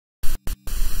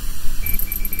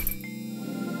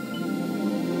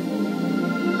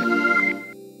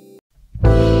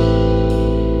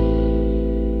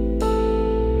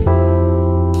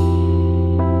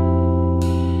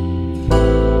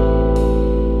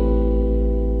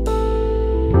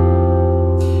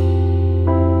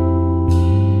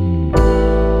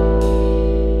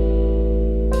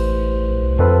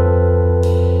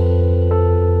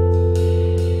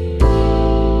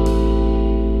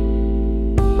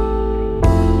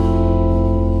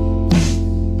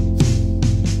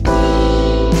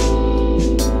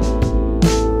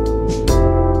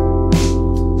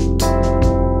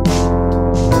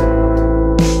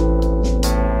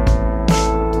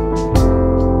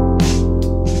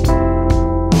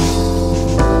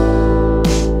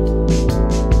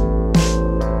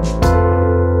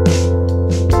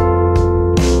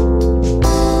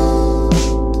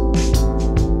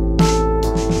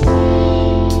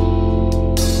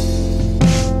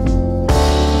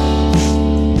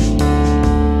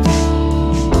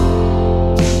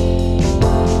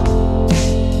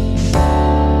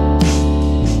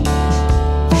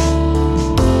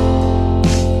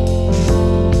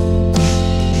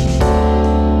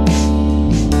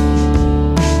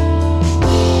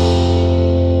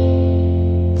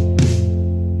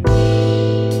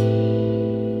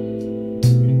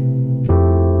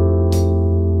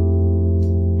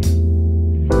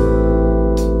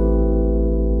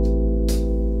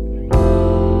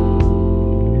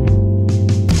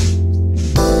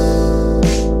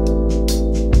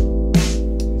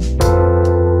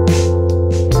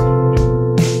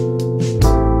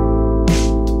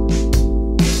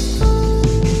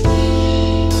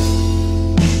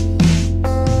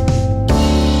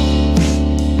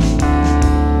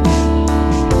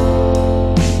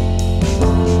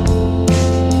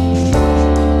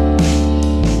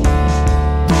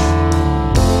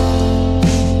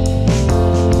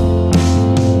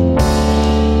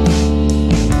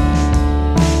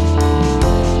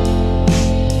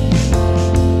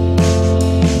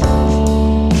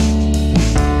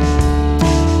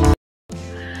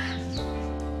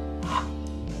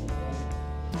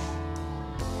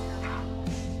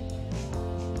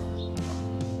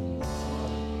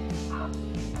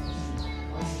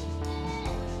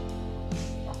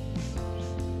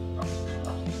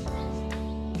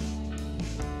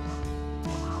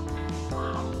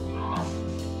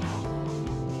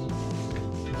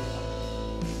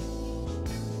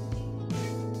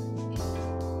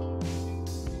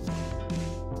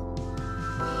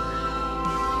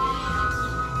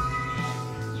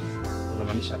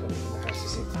namaanisha hapa kwa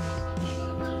sisi.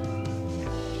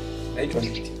 Naitwa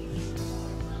Niti.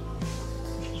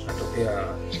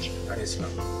 Natokea Dar es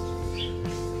Salaam.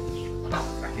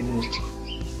 Lakini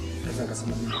naweza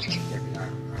kusema mimi ni bila.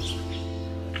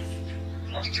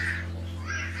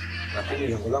 Lakini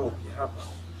lengo langu pia hapa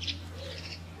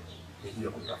ni kuja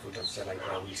kutafuta msichana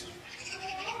Getruda.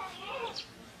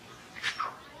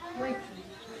 Wewe.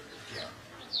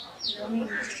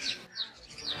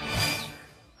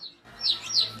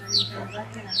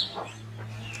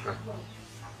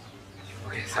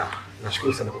 Okay, sawa.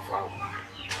 Nashukuru sana kwa kufahamu.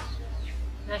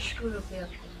 Nashukuru pia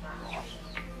kufahamu.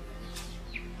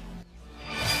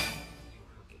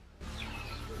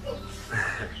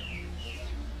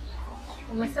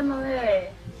 Umesema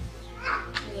wewe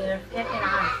ni rafiki yake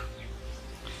na nani?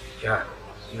 Ya,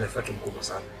 ni rafiki mkubwa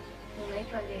sana.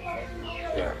 Unaitwa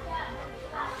Getruda? Ya.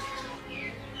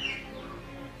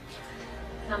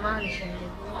 Samahani shemeji,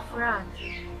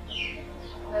 nafurahi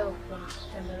wewe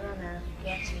kutembelewa na rafiki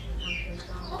yake na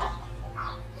mpenzi wangu.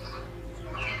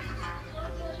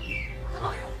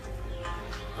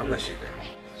 Hamna shida.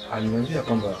 Aliniambia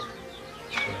kwamba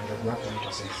kuna ndugu yako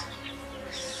anaitwa Sesi.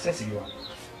 Sesi ni wapi?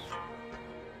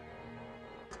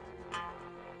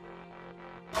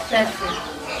 Sesi.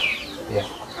 Yeah.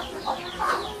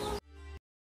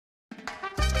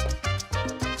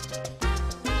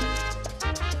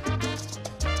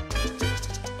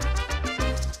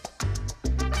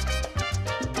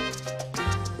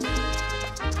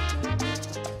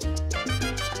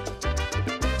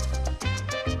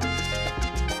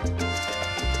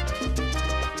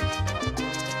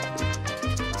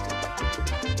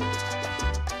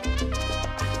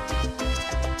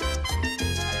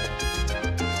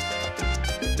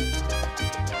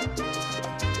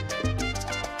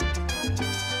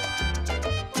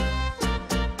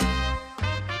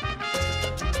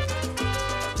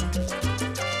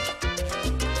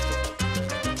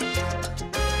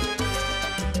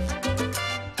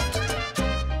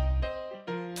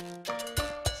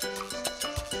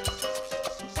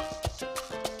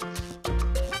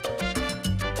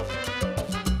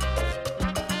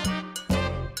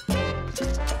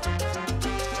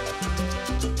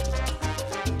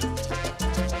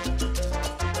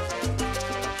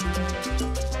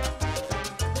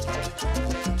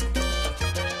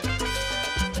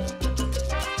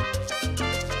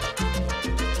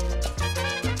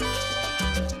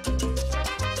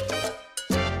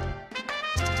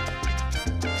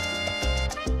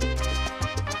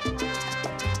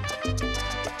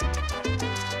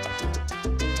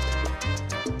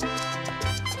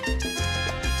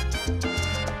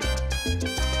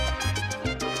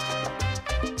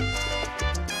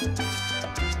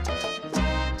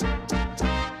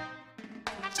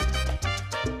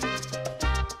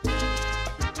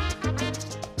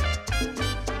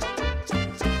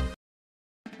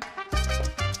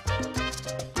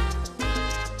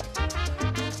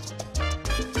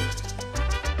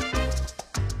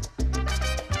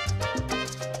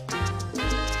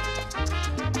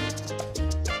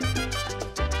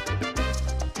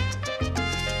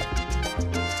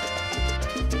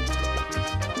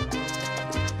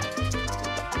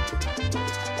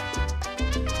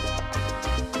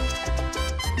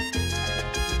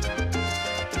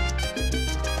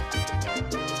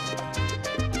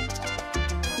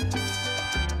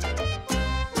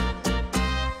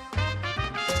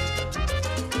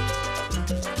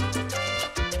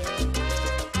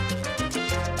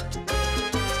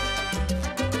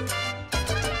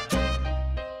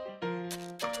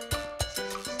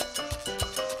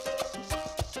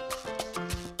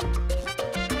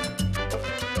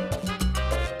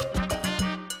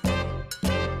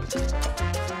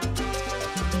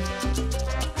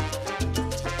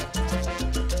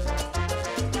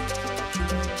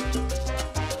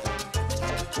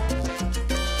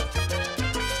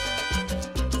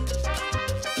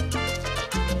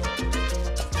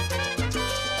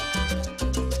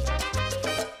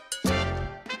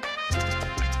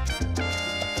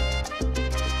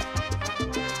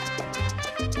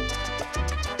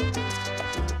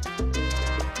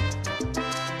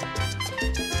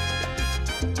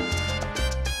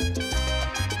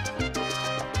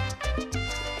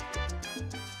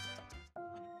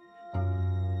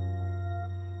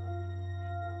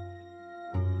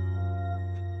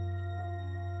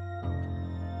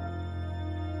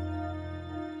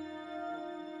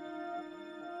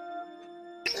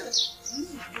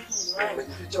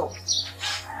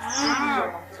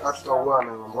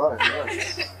 Hatutauana mambo haya.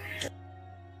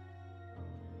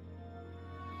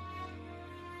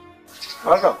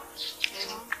 Kaka.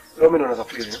 Leo mimi ndo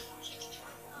nasafiri.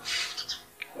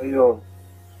 Kwa hiyo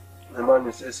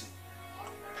Nyumbani sasa.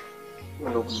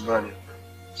 Ndio nyumbani.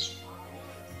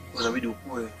 Unabidi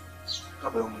ukue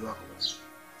kabla ya umri wako.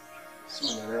 Sio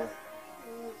unaelewa?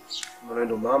 Maana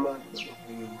ndo mama ndio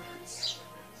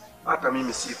hata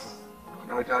mimi sipo.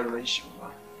 Na tayari unaishi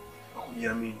kwa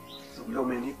kujiamini. Sio leo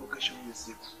mimi nipo kesho mimi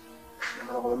sipo. Na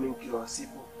maana kama mimi kiwa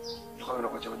sipo, ndio na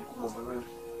kuacha majukumu ambayo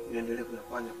niendelee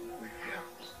kuyafanya kwa kweli.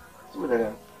 Sio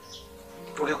unaelewa?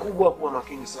 Kwa kubwa kuwa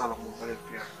makini sana kumwangalia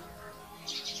pia.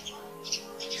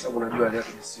 Sababu unajua hali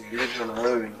yake si hivyo na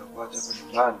wewe unakuacha hapo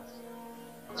nyumbani.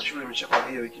 Na shule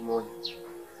imeshakwambia wiki moja.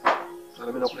 Sasa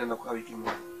mimi nakwenda kwa wiki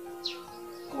moja.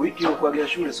 Kwa wiki unakuagia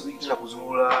shule sio wiki tena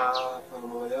kuzurura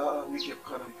pamoja, wiki ya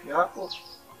kukaa na wiki yako.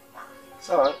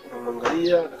 Sawa,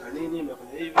 unamwangalia na kanini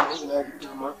unafanya hivi na hivi na hivi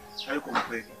kama hayuko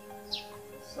mpeke.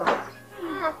 Sawa.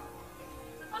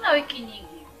 Kuna wiki nyingi.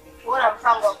 Bora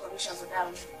mpango wa kuonyesha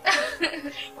bodamu.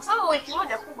 Kwa sababu wiki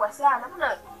moja kubwa sana.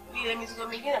 Kuna ile mizigo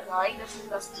mingine kawaida tu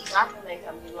siku 3 na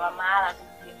ikamliwa mara tu.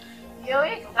 Hiyo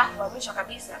wiki utakuhamisha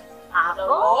kabisa.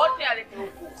 Wote alete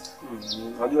huko.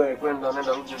 Unajua kwenda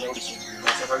naenda rudi na rudi.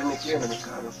 Na safari nikienda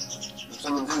nikaa.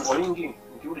 Mfanye mzigo kwa wingi,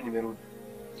 nikirudi nimerudi.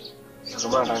 Ndio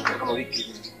maana ndio kama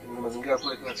wiki ni mazingira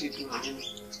kule kila kitu na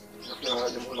nini. Nafuta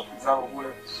jambo la kuzangu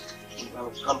kule.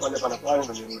 Kampani hapa na pale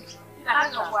ndio nirudi.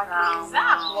 Nataka kwa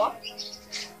zako.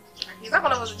 Akizako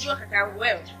unazojua kakaangu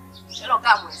wewe. Ndio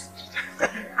kama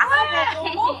hapo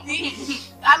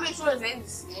kumbuki. Ame shule zaidi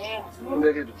sieni.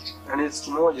 Niambie kitu. Yaani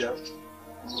siku moja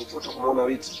nilipotoka kumuona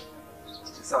Witi.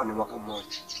 Sasa ni mwaka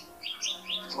mmoja.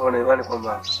 Kwa imani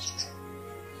kwamba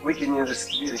wiki nyingi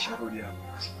sikibiri sharudi hapa.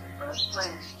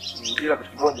 Ila kitu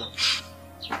kimoja.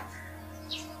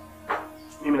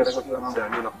 Mimi nataka kila muda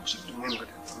niwe nakushika kitu muhimu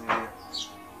katika familia.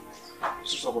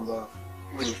 Sasa kwamba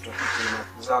wewe ni mtoto na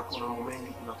marafiki zako na mambo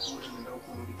mengi kuna kule nenda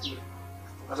huko kule.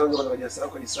 Sasa unaweza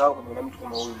kujisahau kama una mtu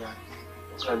kama huyu ndani.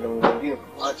 Ukaanza mwingine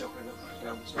kuacha kwenda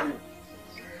kutabu. Sio hiyo.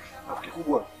 Hapo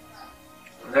kikubwa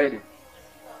zaidi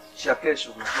cha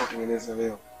kesho tunataka kutengeneza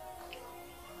leo.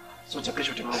 Sio cha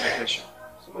kesho tutengeneza kesho.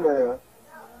 Sio unaelewa?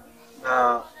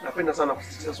 Na napenda sana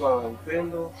kusisitiza swala la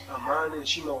upendo, amani,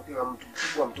 heshima kwa kila mtu,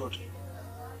 mkubwa mtoto.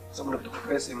 Sababu ndio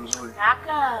kutoka sehemu nzuri.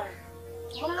 Kaka.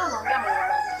 Mbona unaongea mambo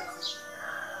mazito?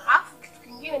 Alafu kitu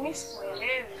kingine mimi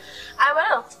sikuelewi.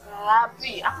 Bwana kutoka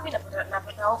wapi? Alafu mimi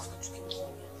napata hofu kitu kingine.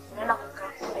 Unaenda kukaa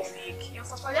kule wiki. Hiyo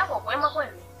safari yako kwema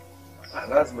kweli?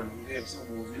 Lazima niongee kwa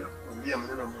sababu bila kukwambia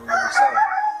maneno ambayo sawa.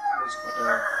 Unaweza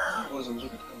kupata uongozi mzuri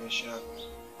katika maisha yako.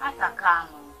 Hata kama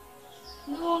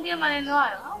unaongea maneno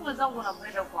hayo, au mwenzangu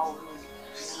unapenda kwa uhuru.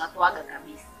 Unatoaga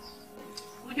kabisa.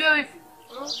 Unajua hivi?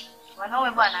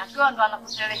 Wanaume bwana akiwa ndo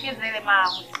anakutelekeza ile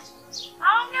maamuzi.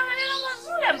 Aongea maneno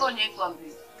mazuri ambayo ni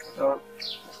kwambia. Sawa.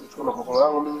 Kuchukua kwa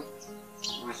langu mimi.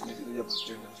 Nisindikize japo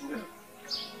tena. Ndio.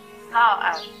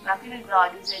 Sawa, lakini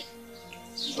zawadi zetu.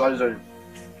 Zawadi zetu.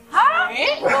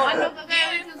 Ndio kaka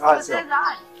yetu sasa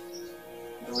zawadi.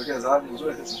 Ndio zawadi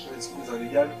nzuri kwa siku za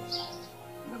vijana.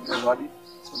 Na zawadi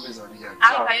siku za vijana.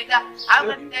 Au kaika, au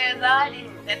katika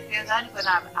zawadi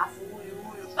kuna afu huyu.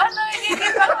 Bana wewe ni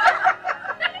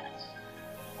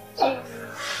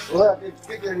wewe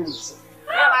keki nini sasa?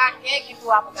 Keki tu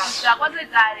hapo kabisa. Kwanza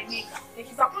itaharibika.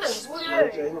 Nikisakula nzuri wewe.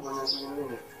 Acha hino kwenye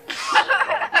nini?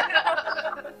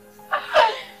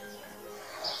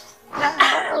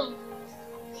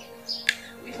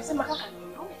 Ukisema kaka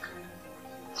niondoka.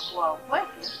 Wow, kweli.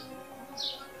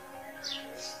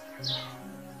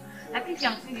 Lakini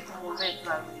cha msingi tumuombe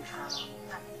tu arudi sana.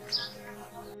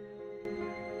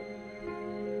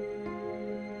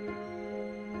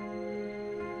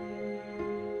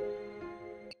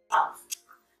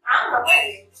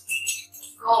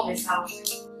 Come sawa.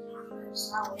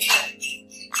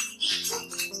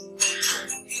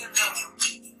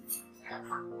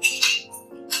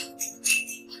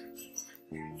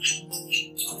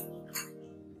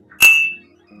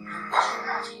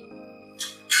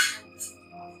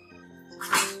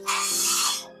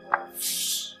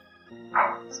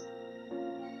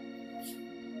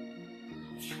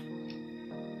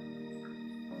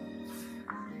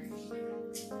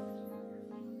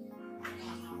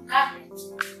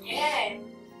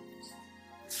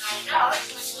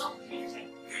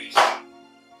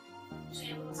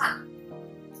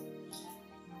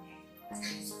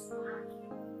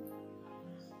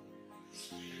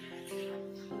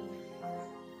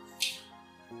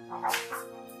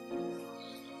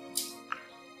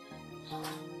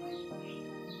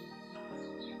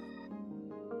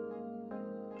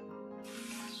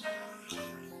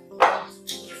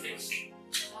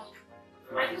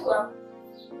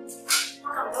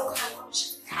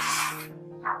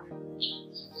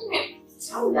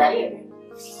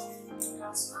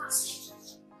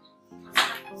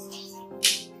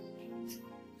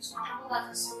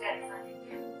 Nakumbuka asubuhi alifanya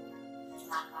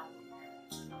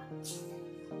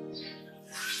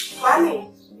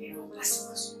Kwani? ndio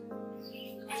basi.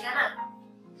 Ndio.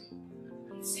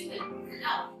 Sisi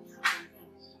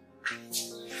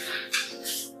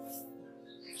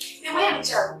Ni mwenye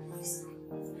mchana.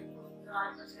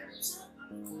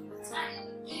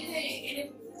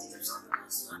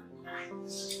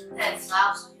 That's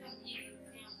awesome.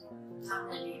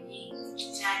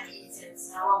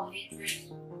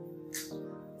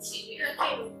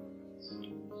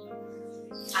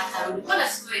 Atarudi kwa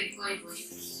siku ilikuwa hivyo.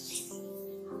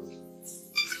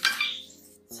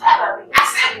 Sawa,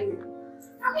 asante.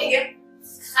 Amiga.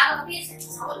 Sasa pia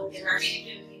sasa ndio na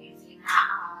nini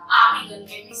ndio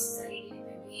nimemisi zaidi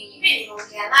mimi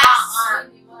nimeongea naye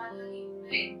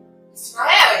sio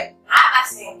wewe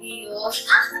basi ndio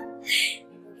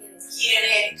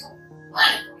kielewe tu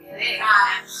wewe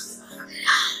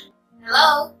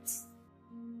hello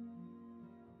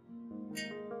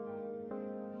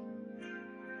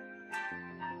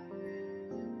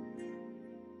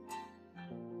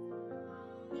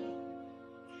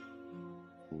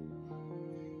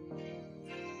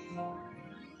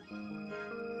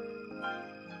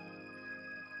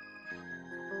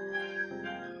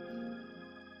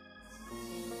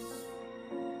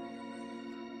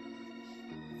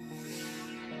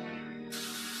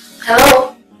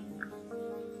hello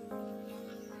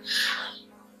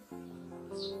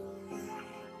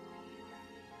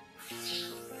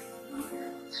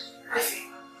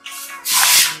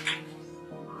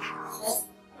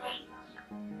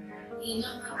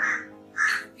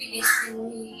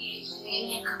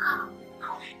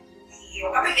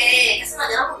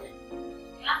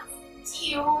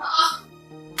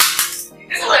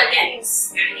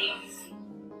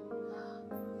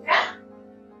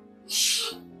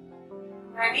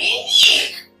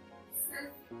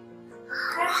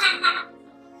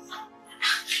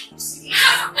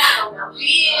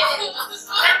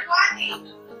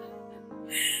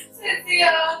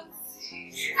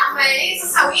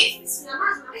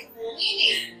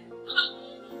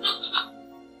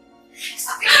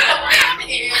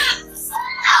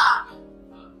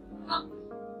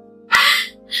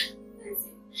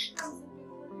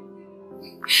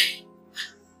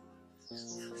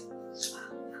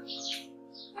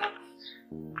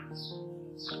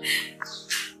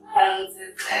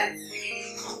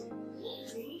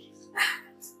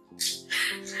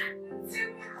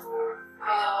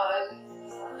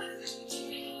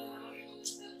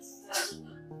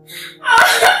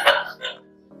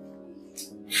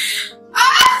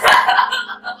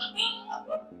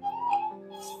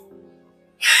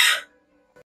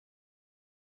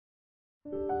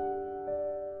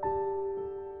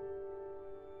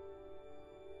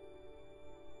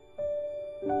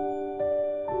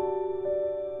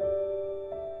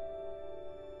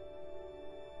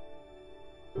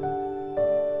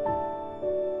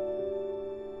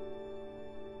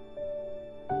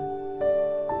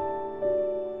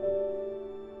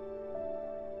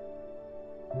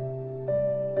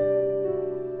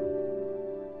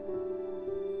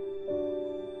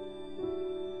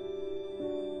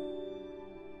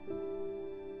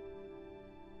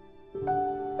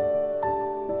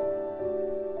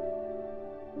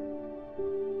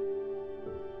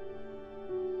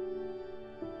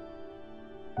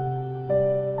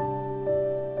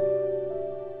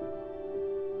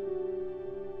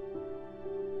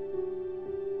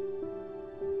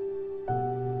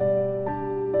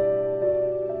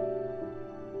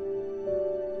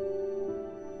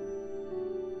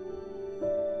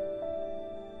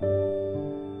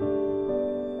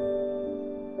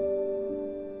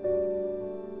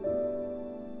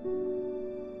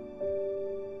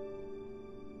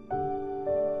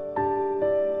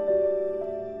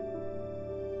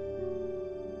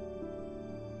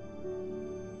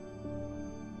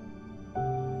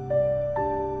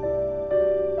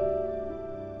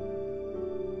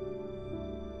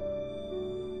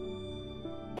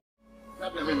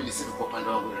Labda mimi niseme kwa upande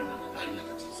wangu na halina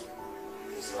tatizo.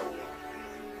 Kwa sababu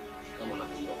kama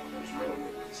unakumbuka kwa mfano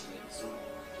umechini vizuri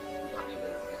mpaka ndio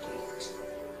yakatoka.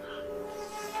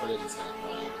 Pole sana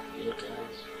kwa yote hayo.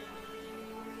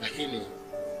 Lakini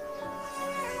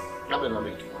labda na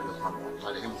mimi tunaona kwamba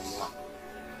marehemu wako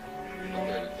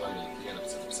ndio alikuwa ni kijana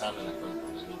msafi sana na kwa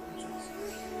mfano mzuri.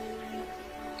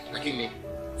 Lakini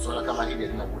swala kama hili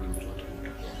halina budi mtu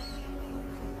kutokea.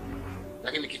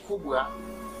 Lakini kikubwa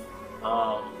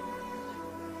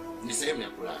ni sehemu ya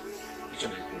kulala. Hicho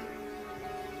ndio kikubwa.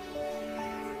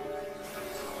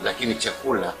 Lakini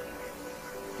chakula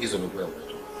hizo ni kwa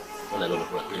watu. Wala leo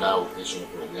kula pilau, kesho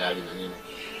kula ugali na nini.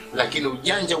 Lakini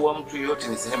ujanja wa mtu yote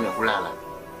ni sehemu ya kulala.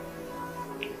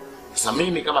 Sasa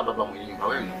mimi kama baba mwenye nyumba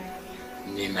wenu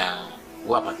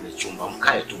ninawapa kile chumba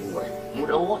mkae tu bure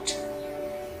muda wote.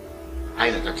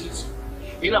 Haina tatizo.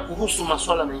 Ila kuhusu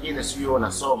masuala mengine sio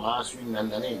nasoma, sio na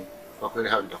nini, kwa kweli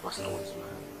hapo nitakuwa sina uwezo.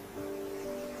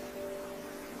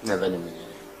 Nadhani mwenyewe.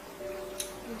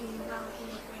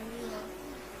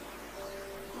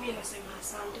 Mimi nasema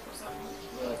asante kwa sababu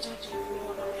ni wachache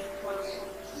nimeona kwangu.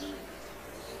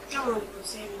 Kama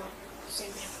ulivyosema,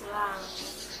 kusema fulani.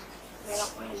 Ndio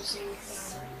kwa hiyo niseme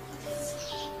sana.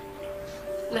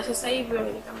 Na sasa hivi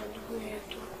wewe ni kama ndugu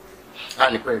yetu.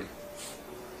 Ni kweli.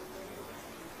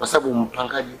 Kwa sababu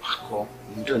mpangaji wako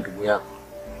ndio ndugu yako.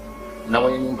 Na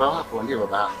mwenye nyumba wako ndiye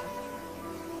baba yako.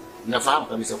 Nafahamu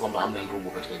kabisa kwamba hamna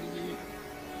ndugu katika jiji hili.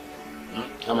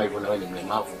 Kama hivyo na wewe ni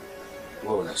mlemavu,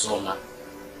 wewe unasoma.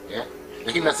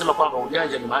 Lakini nasema kwamba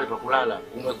ujanja ni mahali pa kulala.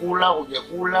 Umekula,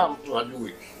 hujakula, mtu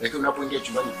hajui. Lakini unapoingia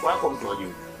chumbani kwako mtu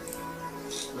hajui.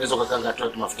 Unaweza kukanga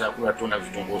tu mafuta ya kula tu na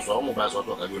vitunguu saumu, basi watu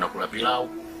wakajua unakula pilau.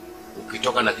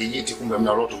 Ukitoka na kijiti kumbe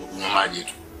mna loto kunywa maji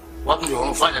tu. Watu ndio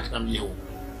wanafanya katika mji huu.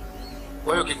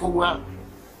 Kwa hiyo kikubwa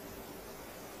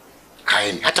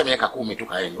kaeni, hata miaka 10 tu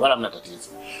kaeni, wala mna tatizo.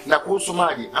 Na kuhusu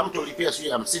maji, hamtolipia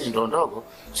sio 50 ndo ndogo,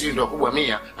 sio ndo kubwa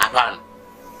 100, hapana.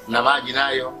 Na maji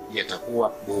nayo yatakuwa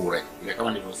bure. Ile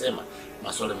kama nilivyosema,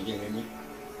 masuala mengine mimi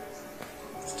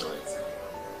sitaweza.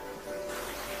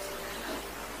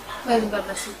 Kweli baba,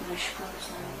 nashukuru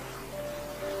sana.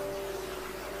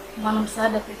 Maana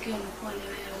msaada pekee umekuwa ni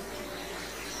wewe.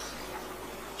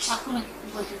 Hakuna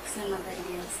kikubwa cha kusema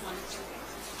zaidi ya asante.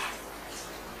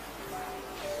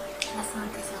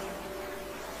 Asante sana.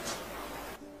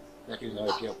 Lakini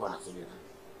nawe pia kuwa na subira.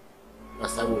 Kwa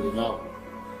sababu ulemavu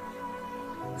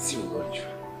si ugonjwa.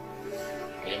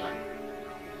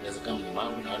 Naweza kama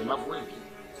mlemavu na walemavu wengi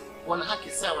wana haki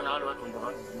sawa na wale watu ambao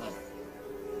hawana ulemavu.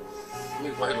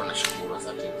 Mimi kwa hilo nashukuru,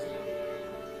 asante sana.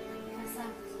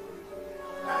 Asante.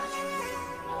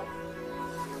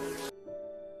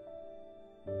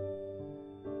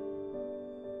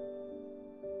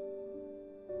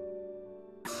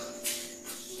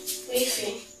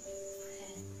 Hivi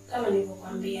kama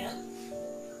nilivyokuambia,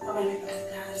 kama nimepata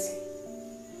kazi.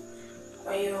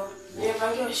 Kwa hiyo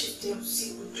nimepangiwa shift ya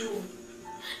usiku tu.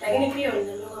 Lakini pia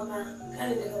ninaona kwamba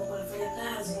kali ndio nafanya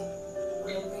kazi,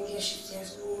 nimepangiwa shift ya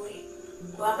asubuhi.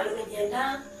 Kwa hapa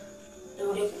nimejiandaa na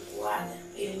ule kukuaga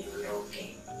ili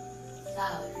niondoke.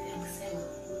 Sawa, ndio kusema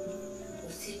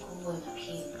usiku huo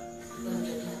makini.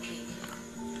 Ndio makini.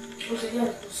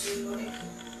 Usijali usiku.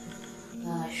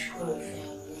 Nashukuru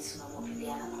sana.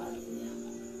 Tunapigana kwa ajili yako.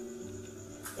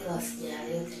 Ila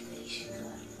usijali, yote itaisha tu.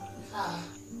 Sawa.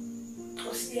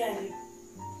 Usijali.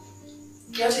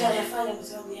 Yote yanafanya kwa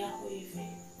sababu yako hivi.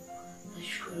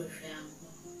 Nashukuru yangu.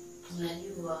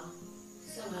 Unajua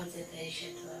sema yote itaisha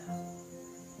tu.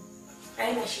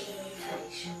 Haina shida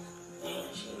itaisha.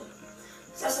 Haina shida.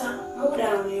 Sasa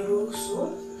muda uniruhusu,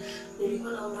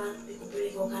 nilikuwa naomba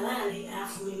nikupeleke ukalale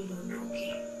alafu mimi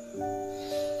niondoke.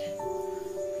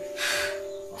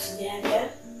 Usijali.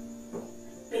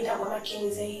 Penda kwa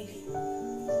makini zaidi.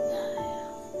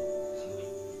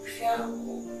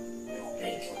 Filamu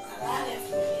nikupeleke ukalale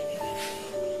alafu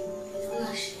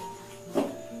Unaishi.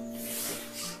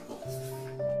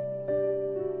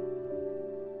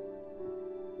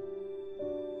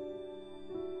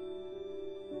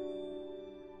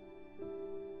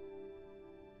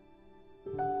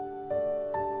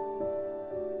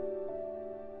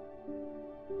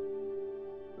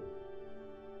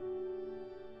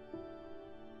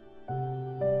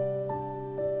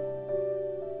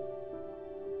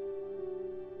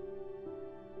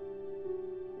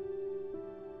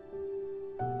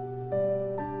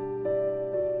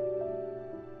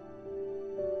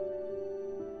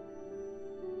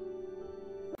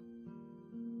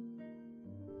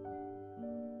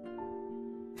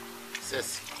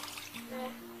 Sasa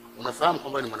unafahamu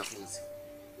kwamba ni mwanafunzi,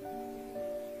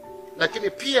 lakini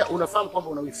pia unafahamu kwamba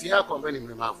una wifi yako ambaye ni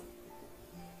mlemavu,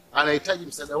 anahitaji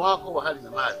msaada wako wa hali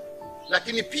na mali,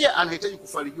 lakini pia anahitaji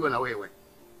kufarijiwa na wewe.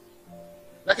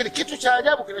 Lakini kitu cha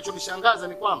ajabu kinachonishangaza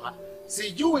ni kwamba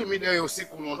sijui mida ya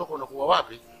usiku unaondoka unakuwa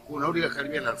wapi, unarudi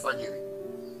karibia na alfajiri.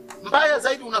 Mbaya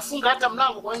zaidi unafunga hata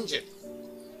mlango kwa nje.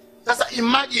 Sasa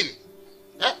imagine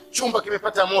chumba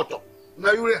kimepata moto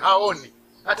na yule haoni,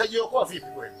 atajiokoa vipi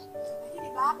kweli?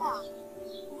 Lakini baba,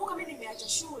 kumbuka mimi nimeacha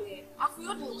shule. Afu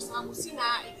yote ni kwa sababu sina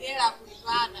hela ya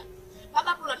kulipa ada. Baba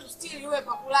hapo unatustiri wewe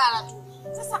pa kulala tu.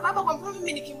 Sasa baba, kwa mfano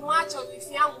mimi nikimwacha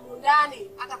wifi yangu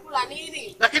ndani, atakula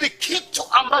nini? Lakini kitu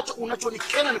ambacho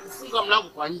unachonikena ni kufunga mlango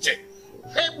kwa nje.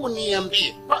 Hebu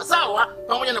niambie. Sawa,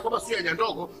 pamoja na kwamba sio haja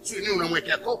ndogo, sio nini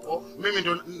unamwekea kopo, mimi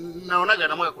ndo naonaga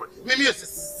na moyo kule. Mimi hiyo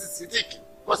sitiki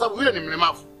kwa sababu yule ni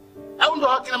mlemavu. Au ndo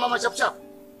hakina mama chapuchapu?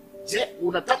 Je,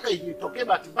 unataka itokee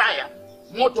bahati mbaya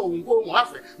moto uungue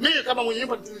mwafe? Mimi kama mwenye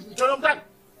nyumba nitoe mtani?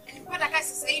 Nipata kazi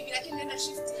sasa hivi lakini naenda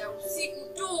shift ya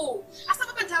usiku tu. Sasa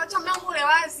baba nitaacha mlango ule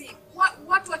wazi.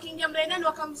 Watu wakiingia mle ndani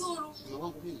wakamzuru. Mume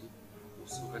wangu mimi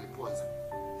usikaniponza.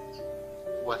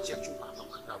 Kuachia chumba hapa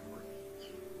mkakaa bure.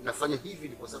 Nafanya hivi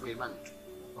ni kwa sababu ya imani tu.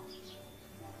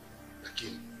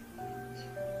 Lakini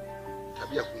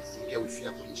tabia kumfungia wifi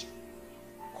yako nje.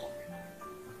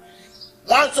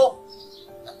 Mwanzo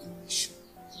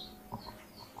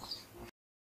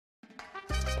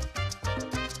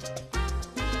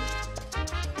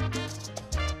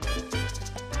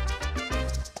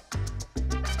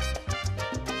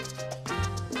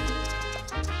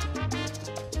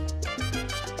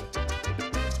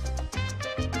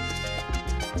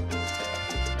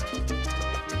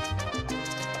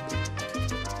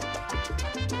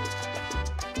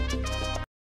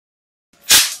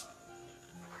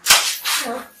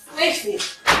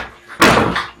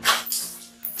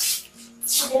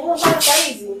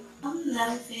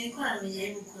Nilikuwa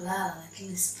nimejaribu kulala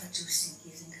lakini sipati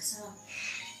usingizi. Nikasema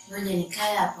ngoja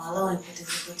nikae hapa alao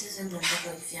nipoteze muda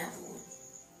mpaka wifi yangu.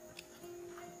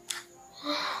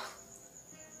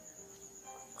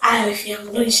 Wifi yangu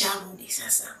ndo nisharudi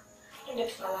sasa. Twende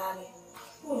tukalale.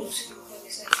 Huyu usiku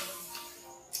kwa sasa.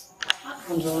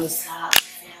 Hapo ndo sawa.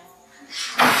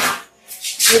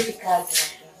 Vipi kazi?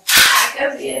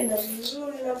 Kazi inaenda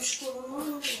vizuri, namshukuru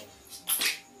Mungu.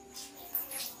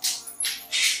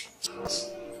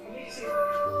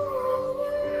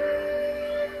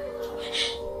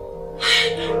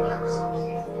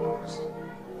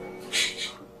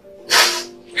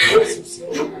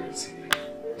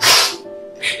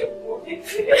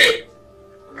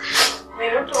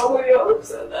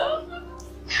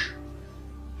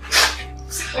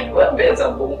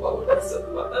 Bongo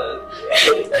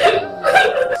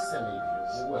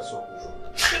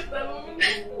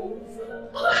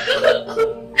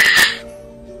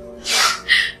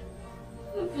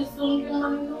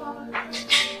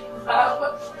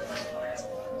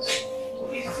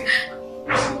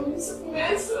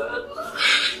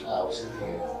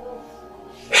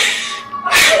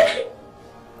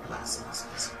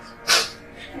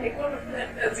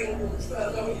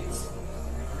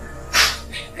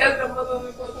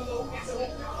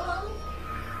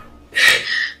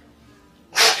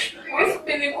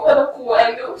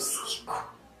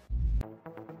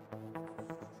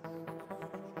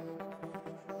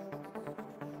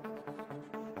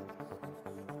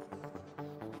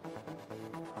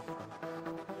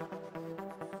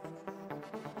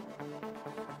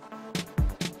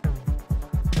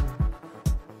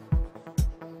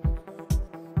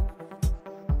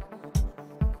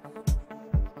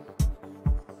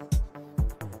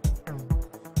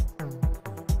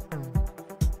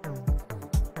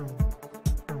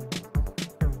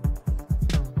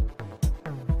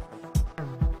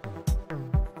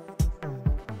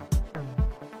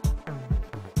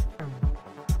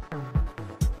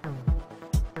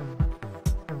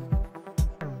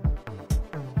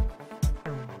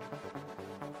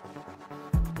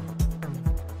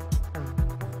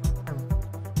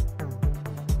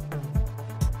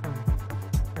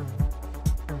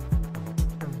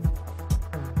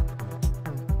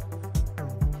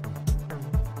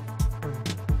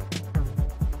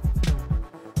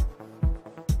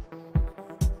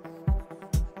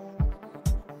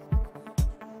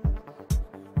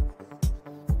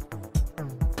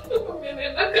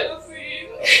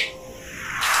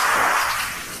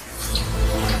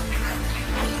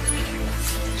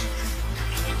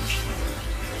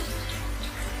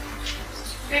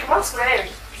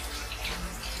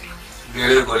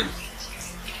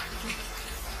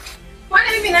Kwani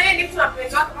mimi na yeye ndipo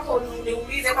tunapenda wako kama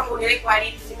uniulize kama unielewa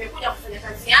lipi. Nimekuja kufanya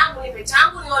kazi yangu, nipe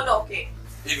changu niondoke.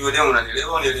 Hivi wewe unanielewa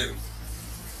au unielewi?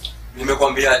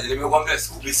 Nimekwambiaje? Nimekwambia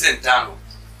sikupi senti 5.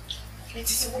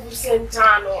 Eti sikupi senti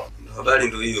 5. Ndio habari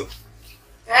ndio hiyo.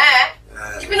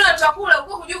 Kipi ndio chakula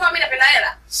uko kujua kama mimi napenda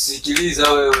hela?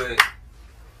 Sikiliza wewe.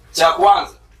 Cha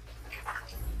kwanza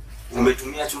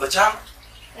umetumia chumba changu.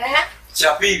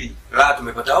 Cha pili, la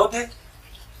tumepata wote.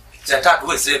 Cha tatu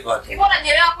wewe sepa tu. Hivi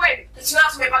unanielewa kweli? Tuchana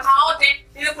tumepata wote.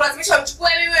 Nilikulazimisha mchukue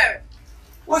mimi wewe.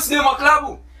 Wewe si demo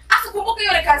klabu? Asikumbuke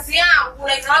ile kazi yangu,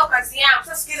 unaidharau kazi yangu.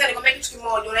 Sasa sikiliza nikwambie kitu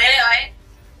kimoja, unaelewa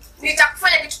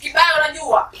Nitakufanya kitu kibaya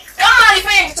unajua. Kama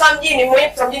alifanya kitu wa mjini, mwenye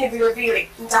kitu wa mjini vile vile,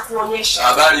 nitakuonyesha.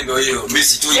 Habari ndio hiyo. Mimi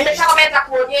sitoi. Nimeshakwambia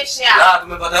nitakuonyesha. La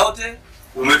tumepata wote.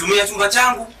 Umetumia chumba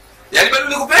changu. Yaani bado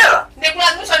nikupela?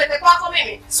 Nikulazimisha nipe kwako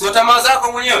mimi? Sio tamaa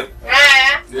zako mwenyewe.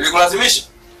 Nilikulazimisha.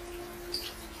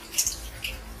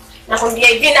 Nakwambia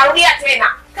hivi, narudia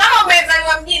tena. Kama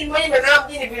umezaliwa mjini, mwenye umezaliwa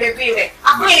mjini vile vile.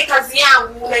 Hapo ni kazi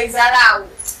yangu, unaidharau.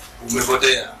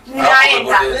 Umepotea.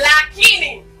 Naenda,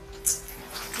 lakini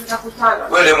tutakutana.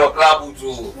 Wewe mwa klabu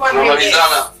tu.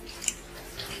 Tunamalizana.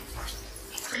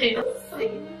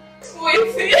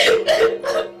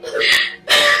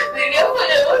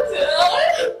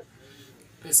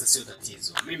 Pesa sio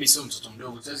tatizo. Mimi sio mtoto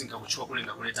mdogo. Siwezi nikakuchukua kule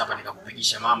nikakuleta hapa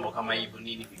nikakupigisha mambo kama hivyo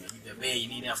nini vinywaji vya bei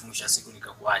nini afu mwisho wa siku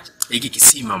nikakuacha. Hiki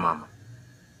kisima mama.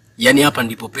 Yaani hapa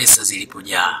ndipo pesa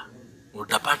zilipojaa.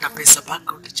 Utapata pesa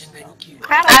paka utachanganyikiwa.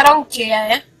 I don't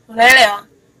care, unaelewa?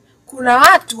 Kuna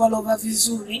watu walova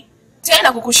vizuri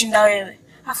tena kukushinda wewe.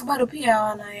 Afu bado pia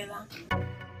hawana hela.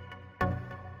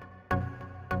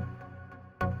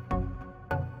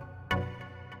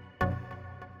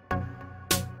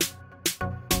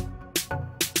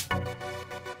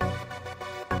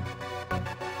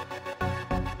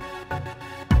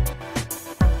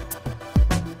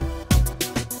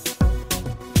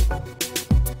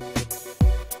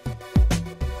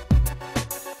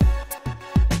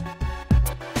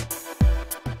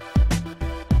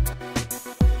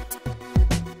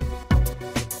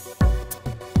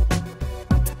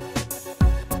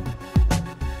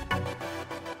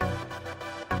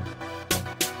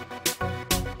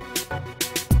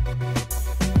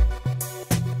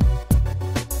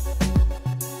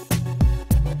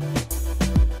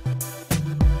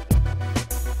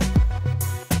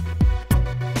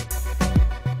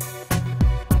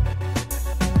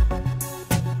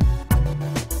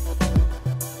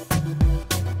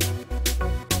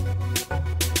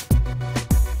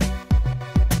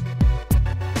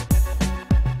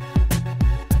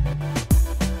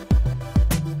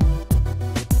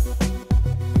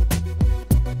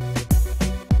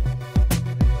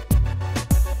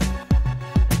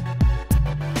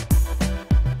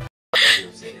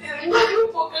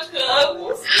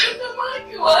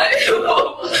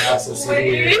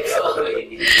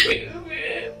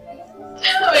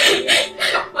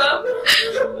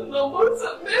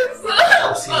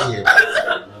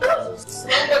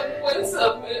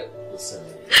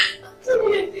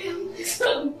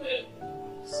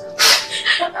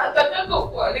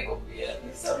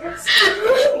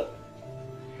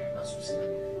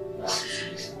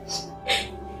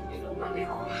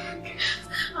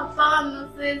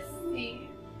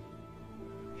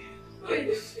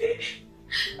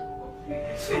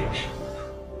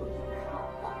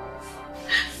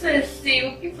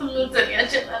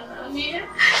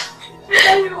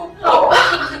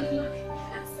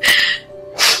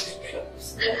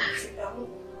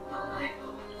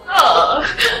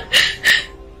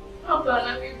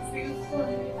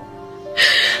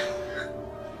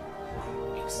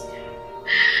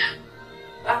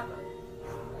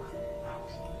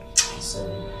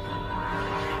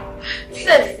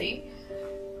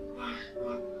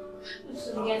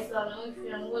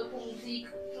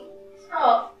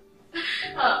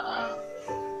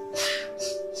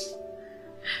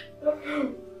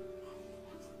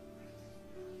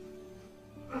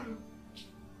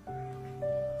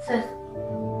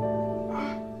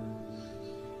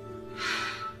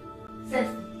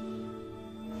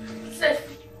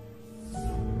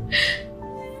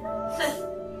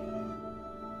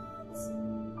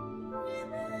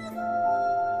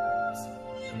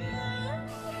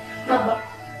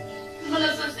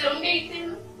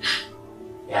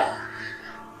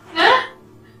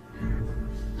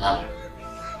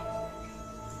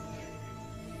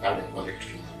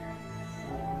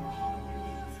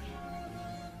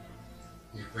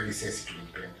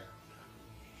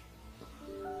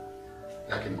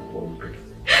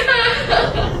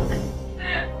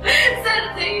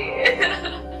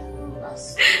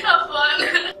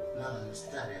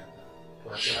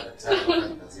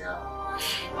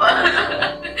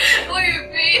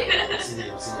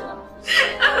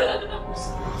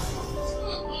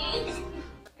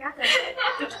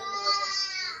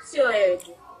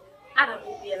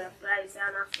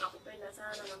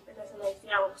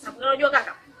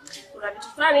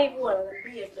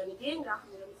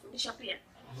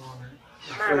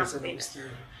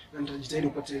 Nitajitahidi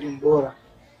kupata elimu bora,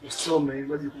 usome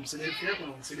ili waje kumsaidia rafiki yako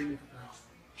na kumsaidia mimi kaka.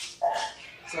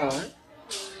 Sawa eh?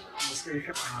 Msikie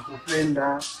kaka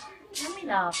anakupenda. Mimi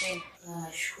nawapenda.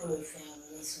 Nashukuru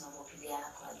sana Yesu anapopigana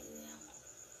kwa ajili yangu.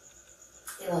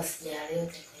 Ila sijali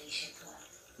yote taisha tu.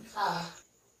 Sawa.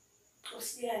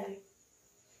 Usijali.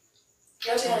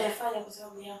 Yote aliyafanya kwa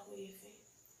sababu yako hivi.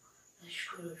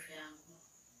 Nashukuru yangu.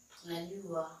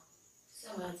 Najua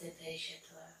sema yote taisha tu.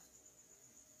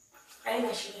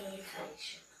 Haina shida wewe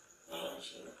kaisha. Haina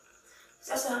shida.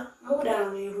 Sasa muda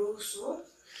uniruhusu.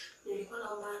 Nilikuwa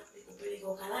naomba nikupeleke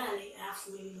ukalale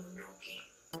alafu mimi niondoke.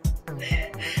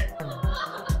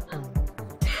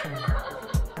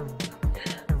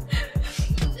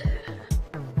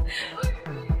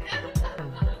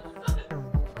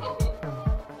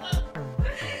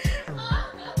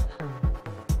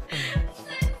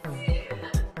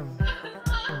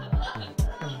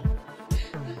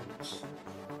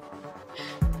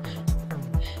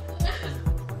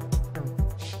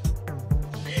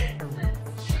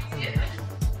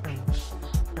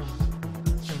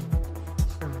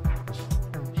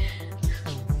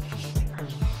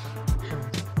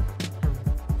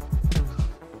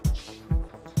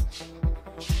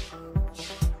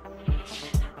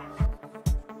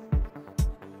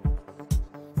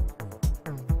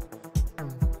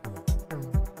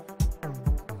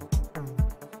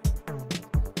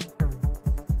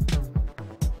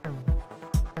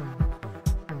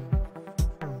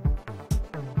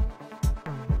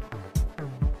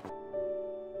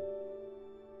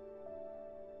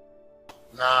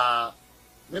 Na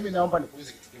mimi naomba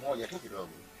nikuulize kitu kimoja tu kidogo.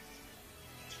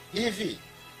 Hivi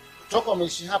kutoka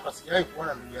umeishi hapa sijawahi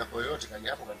kuona ndugu yako yoyote kaja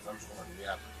hapo kanifahamisha kama ndugu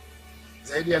yako.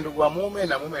 Zaidi ya ndugu wa mume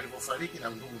na mume alipofariki na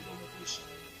ndugu ndio umekuishi.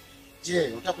 Je,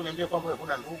 unataka kuniambia kwamba wewe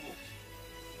kuna ndugu?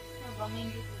 Baba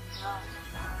mingi kuna.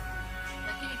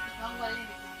 Lakini kipango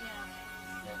alinipitia.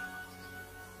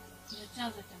 Ndio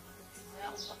chanzo cha matatizo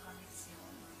yangu mpaka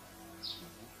nisione.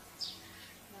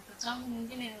 Na kakangu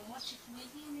mwingine ni mwachi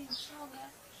kijijini mshoga.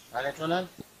 Anaitwa nani?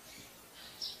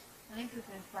 Anaitwa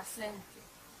 10%.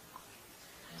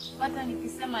 Hata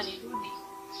nikisema nirudi,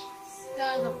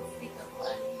 sitaweza kufika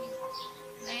pale.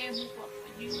 Na yeye huko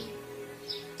hajui.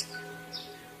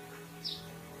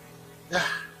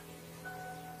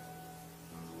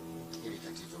 Hili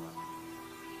tatizo mama.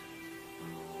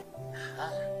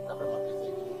 Labda mapenzi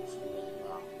yake ni kufunga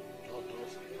mama. Mtoto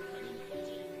na nini kwa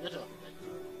hiyo. Yote mapenzi.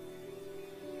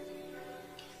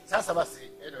 Sasa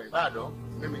basi, anyway, bado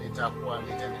mimi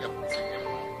nitaendelea kumsaidia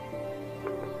mama.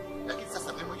 Lakini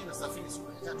sasa mimi mwenyewe nasafiri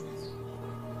siku 3 hizi.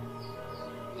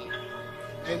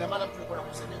 Na ina maana tulikuwa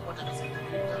tunakusaidia kwa hata siku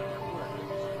 3.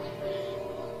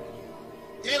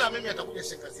 Ila mimi atakuja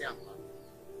shangazi yangu.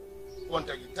 Kwa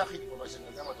nitajitahidi kwa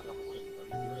shangazi yangu atakapokuja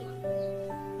kukabidhi wewe.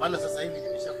 Maana sasa hivi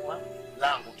nimeshakuwa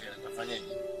langu tena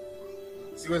nitafanyaje?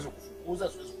 Siwezi kufukuza,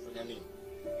 siwezi kufanya nini.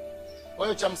 Kwa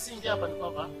hiyo cha msingi hapa ni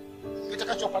kwamba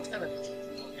kitakachopatikana ni kitu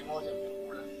kimoja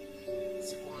mtakula.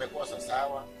 Siku mmekosa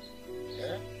sawa.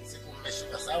 Siku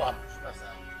mmeshika sawa, hamkushika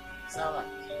sawa. Sawa?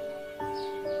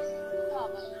 Sawa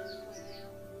baba.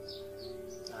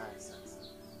 Sasa.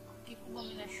 Kikubwa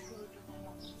mimi nashukuru tu kwa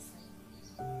kunisaidia.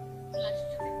 Na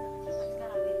chochote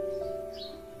kinachopatikana mimi.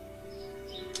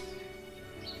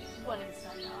 Kikubwa ni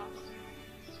msaada wako.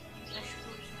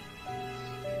 Nashukuru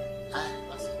sana.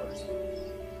 Basi kwa hiyo.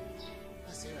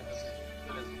 Basi ina kazi.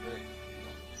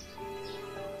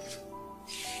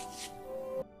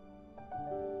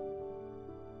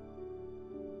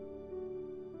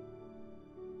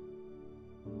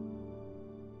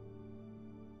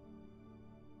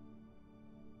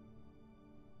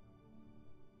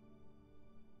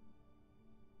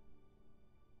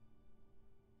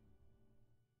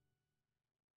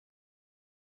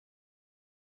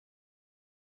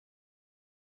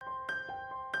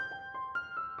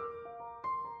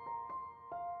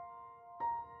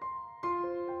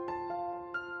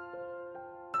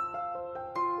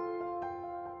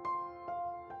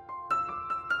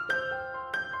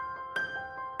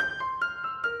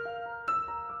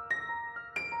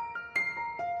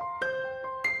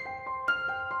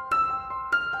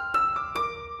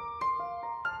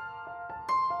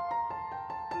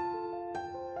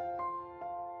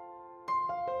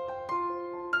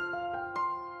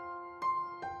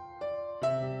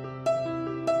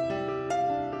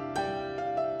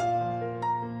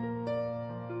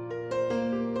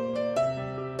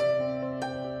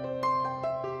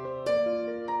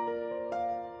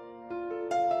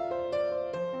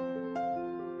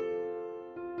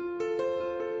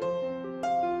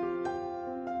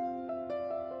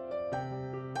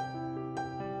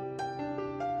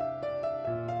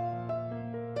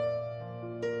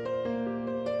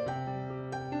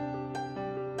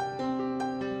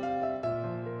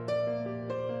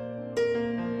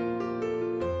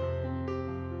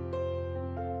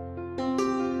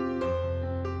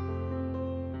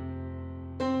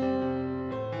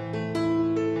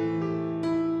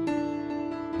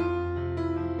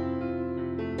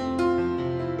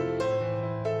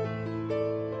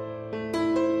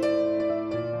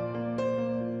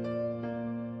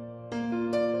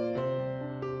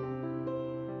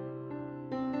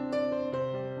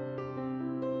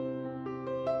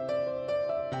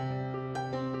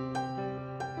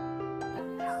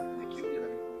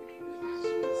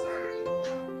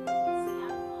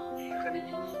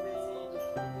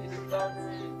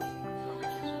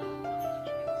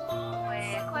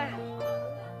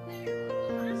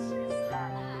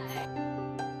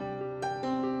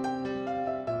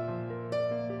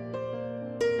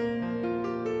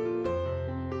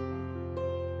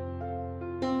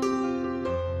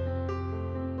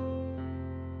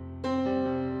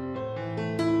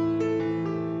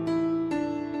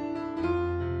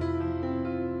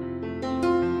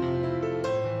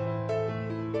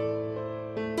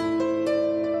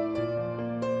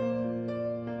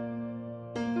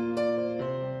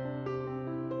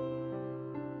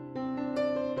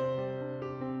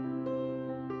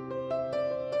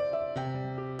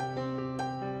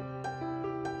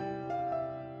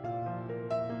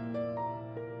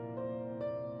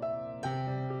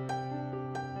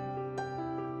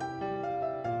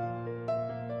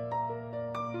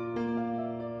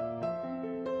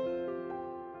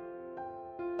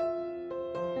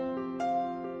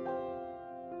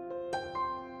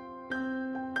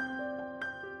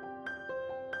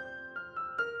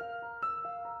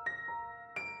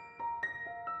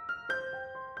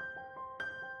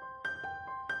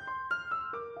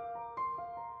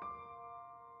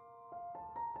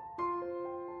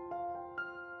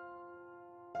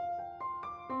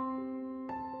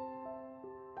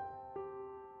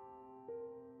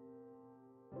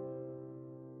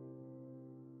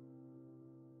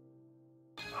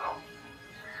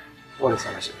 Pole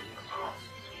sana shemeji.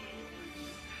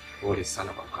 Pole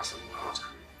sana kwa mkasa mmoja.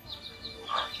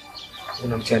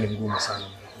 Una mtihani mgumu sana.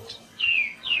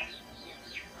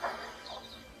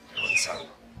 Pole sana.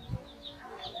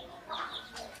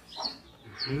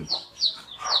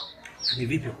 Ni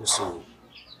vipi kuhusu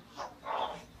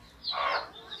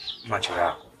macho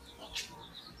yako?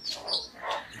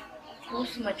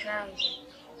 Kuhusu macho yangu,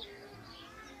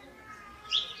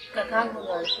 kakaangu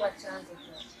ndo alikuwa chanzo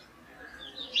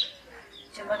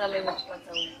cha mpaka mimi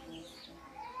kupata huko.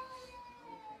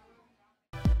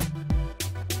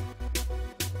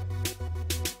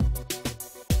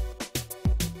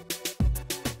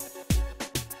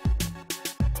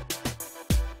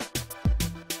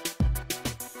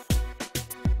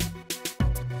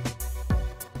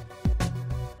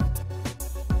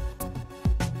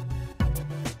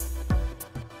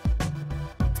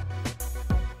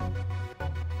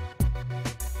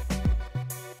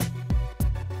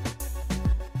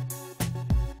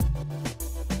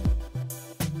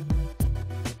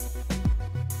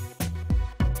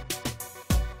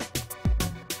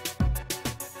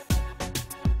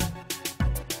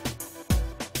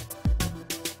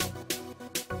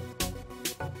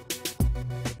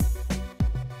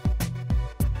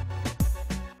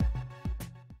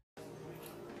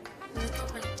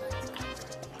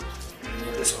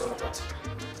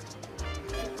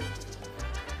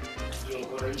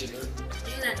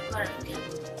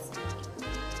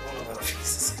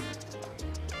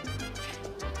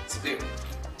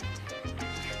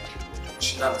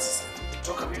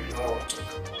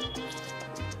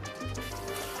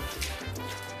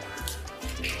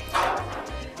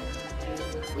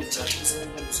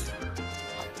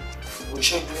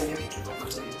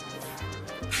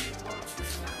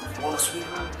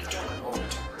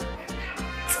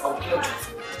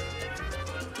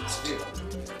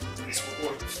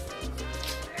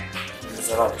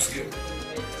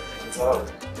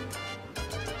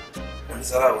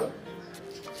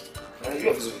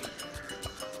 Unajua vizuri.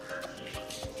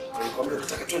 Nilikwambia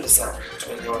nataka twende sana,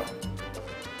 tuelewane.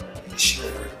 Nishike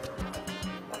wewe.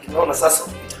 Lakini naona sasa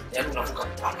yaani unavuka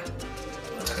mpaka.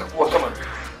 Unataka kuwa kama mimi.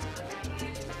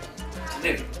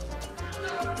 Ndio.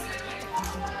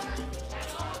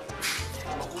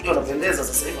 Unakuja unapendeza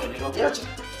sasa hivi unaniacha.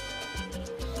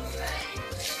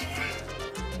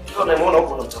 Kila unayemuona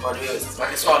huko unamtamani wewe sasa.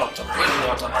 Lakini sawa unamtamani wewe ni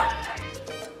watamani.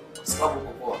 Sababu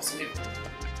uko poa, si ndio?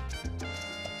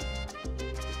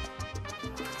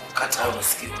 Kata au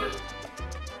masikio wewe.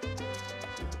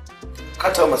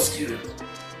 Kata au masikio wewe.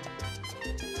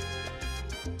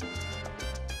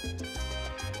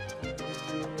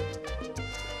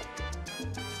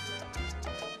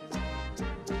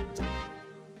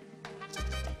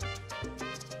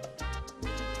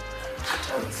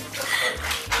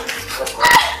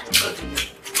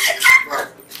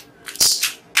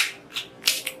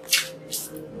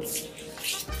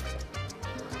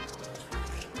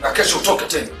 Na kesho utoke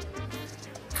tena.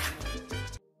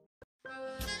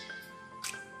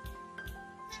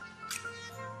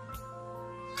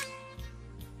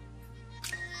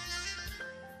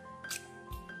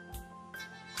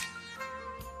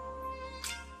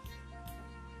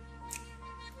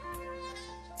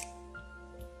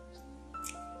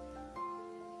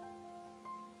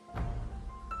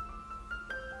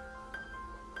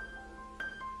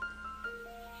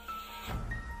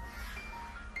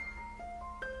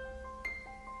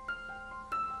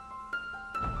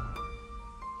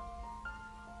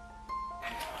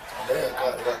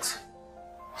 Relax.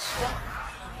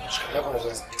 Shikamoo kwa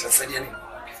mzazi. Itasaidia nini?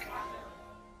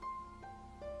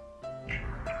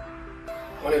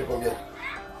 Wale nikwambia.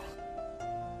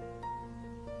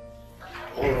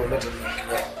 Wewe unaleta nini?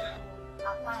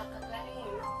 Hapana, kaka yeye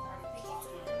alipiki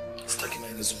tu. Sitaki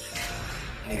maelezo.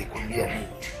 Nilikwambia nini?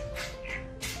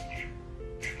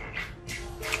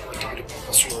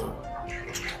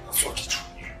 Pasua kichwa.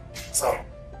 Sawa.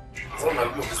 Sasa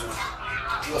unajua vizuri.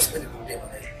 Hiyo sipendi kuongea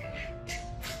maneno.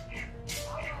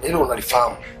 Hilo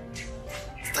unalifahamu.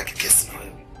 Sitaki kesi na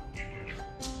wewe.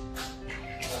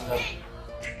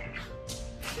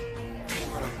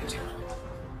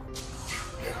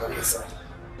 Niangalie sana.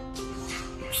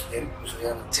 Usijaribu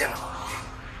kuzoeana tena.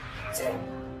 Sawa.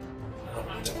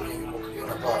 Unapokuja nyuma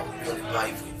ukiona paa, unaona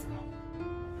live hivi.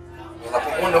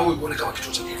 Unapomwona huyu uone kama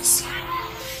kituo cha polisi.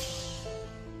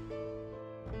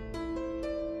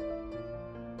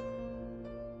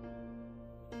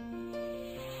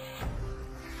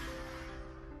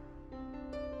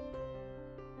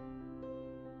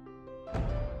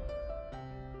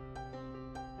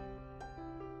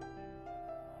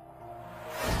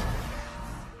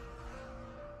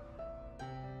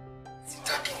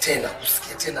 Sitaki tena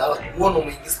kusikia tena wala kuona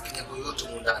umeingiza kinyago yote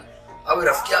huko ndani. Awe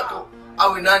rafiki yako,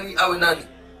 awe nani.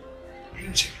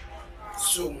 Nje.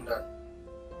 Sio huko ndani.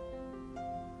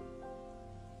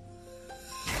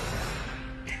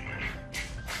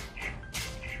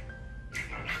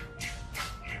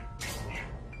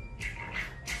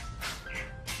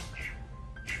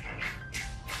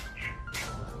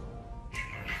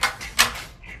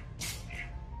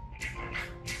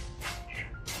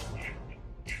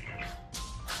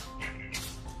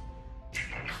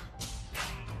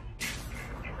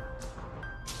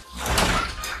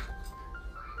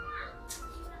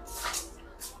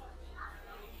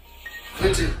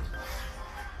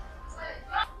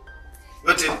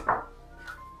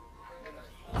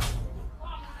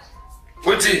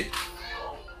 Wait.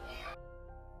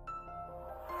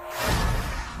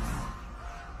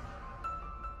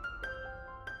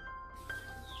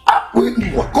 Wewe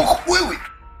ni wakoko wewe.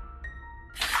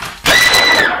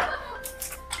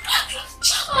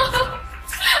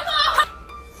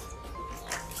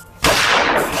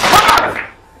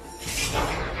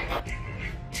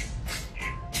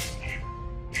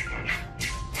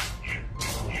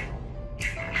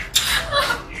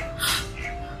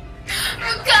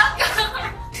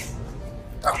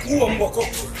 Takuwa mbokoko.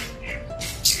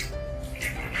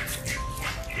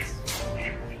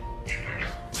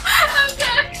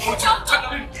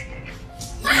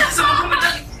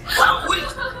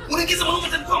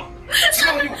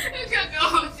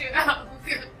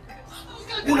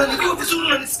 Unanijua vizuri,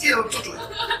 unanisikia mtoto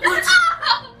wewe.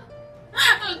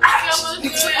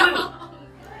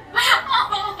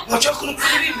 Mwacha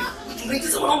kunifanya mimi.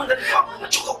 Unaingiza mwanaume ndani kwako.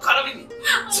 Unachoka ukala mimi.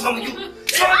 Simama juu.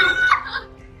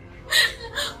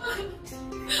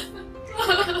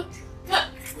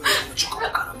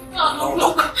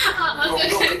 Unaondoka.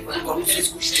 Kwa mimi siwezi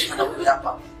kuishi tena na wewe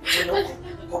hapa. Tena huko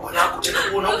kwa bwanako, tena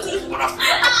kuona huko bwanako.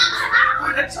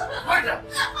 Kwenda.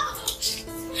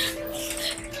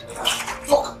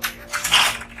 Toka.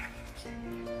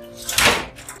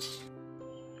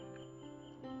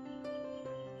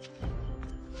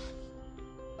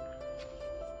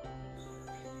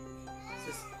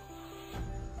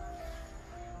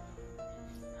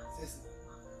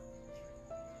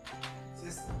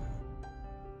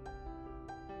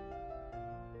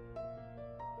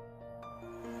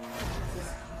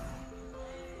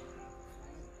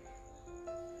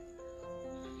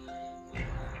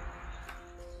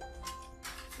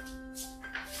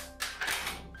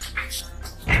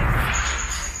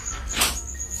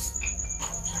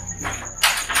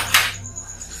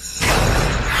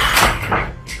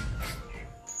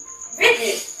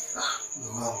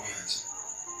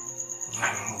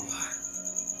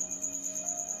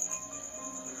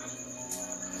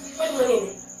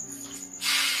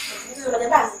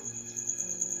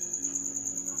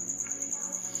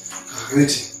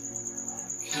 Wait.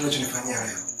 Kitu unachonifanyia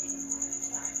leo.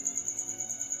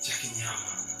 Cha kinyama.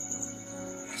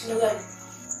 Kitu gani?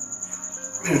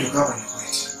 Mimi ndio kama ni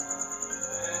kweli.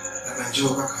 Baba njoo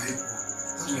kaka karibu.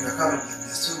 Sasa tumekaa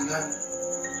na story ndani.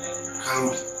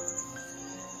 Karudi.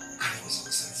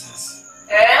 Sasa.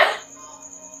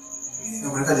 Mimi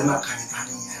naona jamaa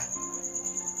kanitania.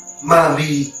 Mara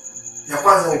mbili. Ya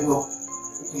kwanza ilikuwa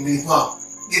ukumbini kwao.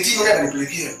 Getini ndio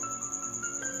kanipelekea.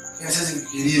 Sasa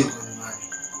nifikirie kwa nyumbani.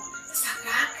 Sasa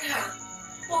kaka,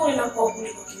 wewe unakuwa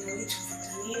kule kwa kina wetu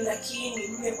kufuatilia, lakini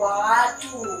mimi kwa watu.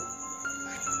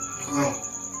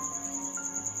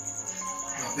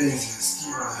 Mapenzi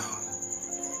nasikia hayo.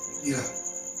 Ila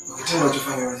wakitendo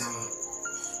wachofanya wale jamaa.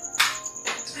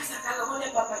 Sasa kaka,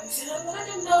 mbona papa nisema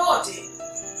wakati muda wote?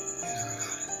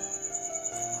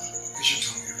 Kesho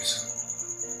tuongeze.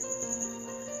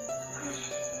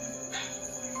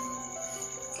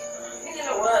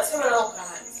 Sema na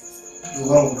ukali.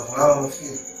 Ndugu wangu unakulala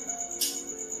unafikiri?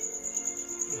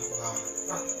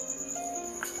 Unakulala.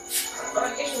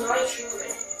 Bwana kesho na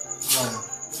shule.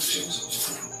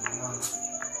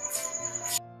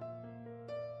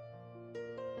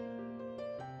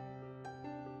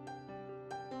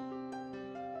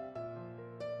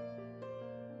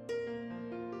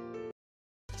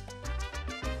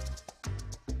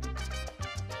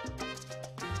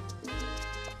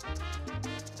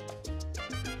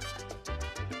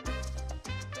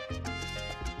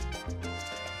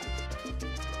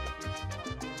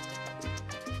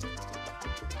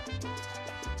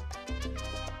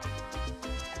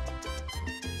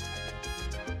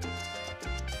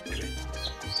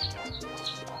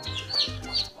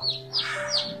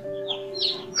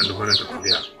 Ndio maana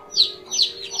nitakwambia.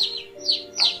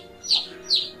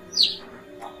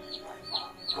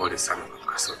 Pole sana kwa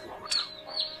mkasa uliokuta.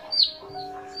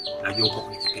 Najua uko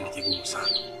kwenye kipindi kigumu sana.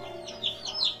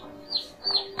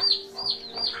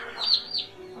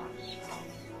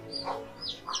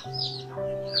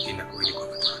 lakini nakuahidi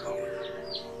kwamba tutapamoja.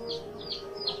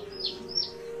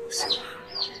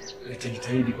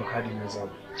 Nitajitahidi kwa kadri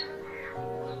niwezavyo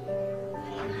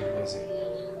ili niweze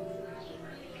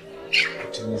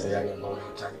kutimiza yale ambayo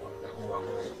nahitaji kwa muda huu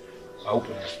ambao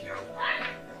haupo na rafiki yangu.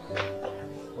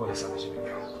 Pole sana shemeji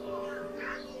yangu.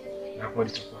 Na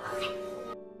kweli tutakuwa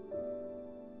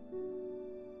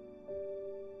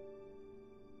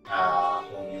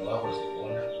kwa ujio wako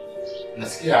nilikuona.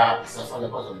 Nasikia safari ya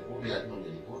kwanza ulikuja lakini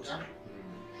ungenikuta.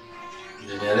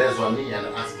 Nimeelezwa mimi na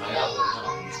azma yako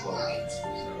nataka kumchukua mwanangu.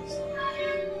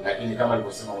 Lakini kama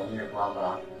nilivyosema mwenyewe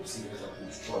kwamba usingeweza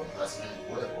kumchukua basi mimi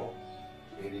kuwepo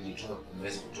ili nitoe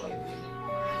kumweza kutoa elimu.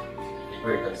 Ni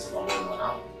kweli kabisa kwamba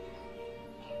mwanangu.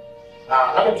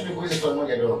 Labda tulikuuliza swali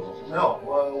moja dogo.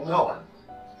 Umeoa?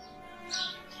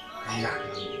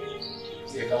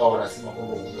 Sio kama wanasema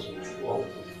kwamba unaweza kumchukua huko.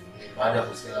 Baada ya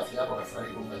kusikia rafiki yako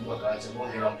anafariki unajua kaacha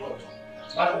bonge la mtoto.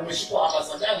 Bado umeshikwa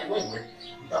hamasa gani wewe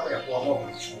mpaka ya kuamua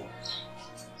kumchukua?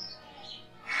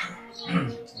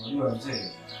 Unajua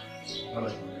mzee,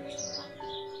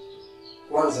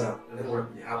 kwanza lengo la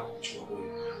kuja hapa kuchukua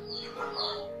huyu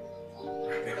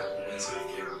napenda kumweza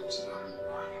rafiki yangu kwa sababu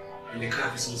nimekaa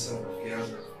vizuri sana na rafiki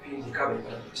yangu. Pindi kabla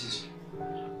nipata tatizo,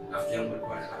 rafiki yangu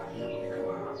alikuwa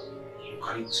kama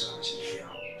ukaribu sana na shemeji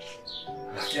yangu.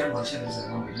 Rafiki yangu alishaeleza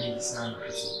mambo mengi sana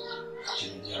kuhusu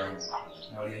shemeji yangu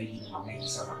na waliahidi mambo mengi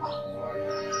sana kwa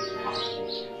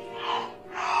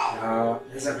na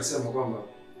naweza kusema kwamba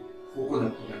huko na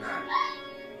kuna naye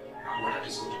hakuna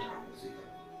tatizo lolote litakapofika,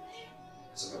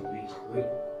 kwa sababu mimi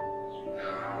nitakuwepo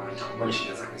na nitakubali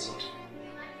shida zake zote.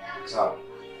 Sawa?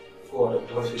 Kwa hiyo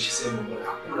tutawasilishi sehemu ambayo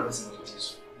hakuna tatizo.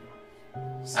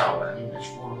 Sawa bwana, mimi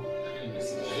nashukuru, lakini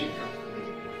nimesikia hivi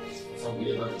kwa sababu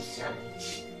ile bado msichana.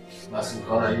 Basi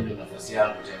ukaona hii ndio nafasi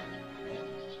yangu tena.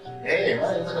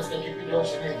 Mara unaweza kufika kipindi wa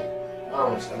shemeji. Mara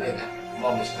umeshika bega,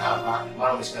 mara umeshika hapa,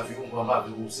 mara umeshika viungo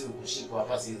ambavyo huruhusiwi kushikwa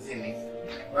hapa sinzini.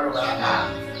 Mara kana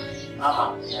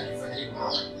mama, yanifanya hivi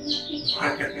mama.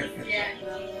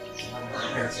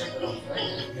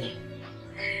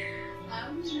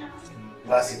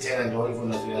 Basi tena ndio hivyo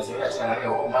nazoea tena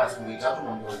leo mara siku tatu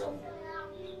na ndio zangu.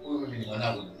 Huyu mimi ni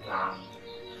mwanangu.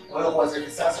 Kwa hiyo kwa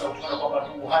sasa unaona kwamba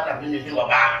tu hata mimi ndio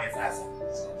babake sasa.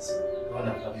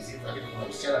 Naona kabisa lakini kuna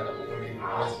msichana atakuwa ni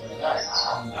mwanzo kwa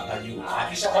ndani akajua.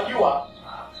 Akishakajua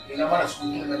ina maana siku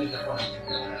nyingine mimi nitakuwa na.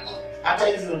 Hata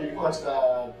hivyo nilikuwa katika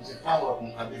mpango wa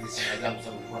kumkabidhi sifa zangu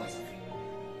sababu nilikuwa nasafiri.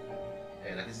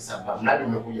 Lakini sasa mradi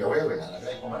umekuja wewe na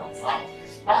nadai kwamba nakufahamu.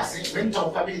 Basi mimi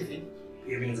nitakukabidhi.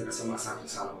 Mimi naweza kusema asante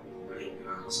sana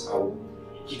kwa sababu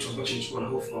kitu ambacho nilikuwa na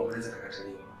hofu kwamba naweza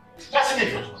kukataliwa. Basi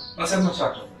ndivyo tu. Nasema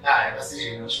chato.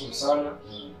 Basi nashukuru sana na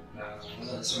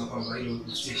naweza kusema kwamba hilo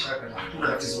usitie shaka na hakuna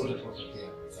tatizo lolote litakotokea.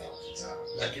 Sawa.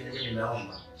 Lakini mimi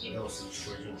naomba leo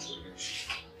usimchukue juu mshukuru.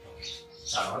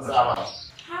 Sawa. Sawa.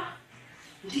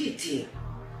 Nditi.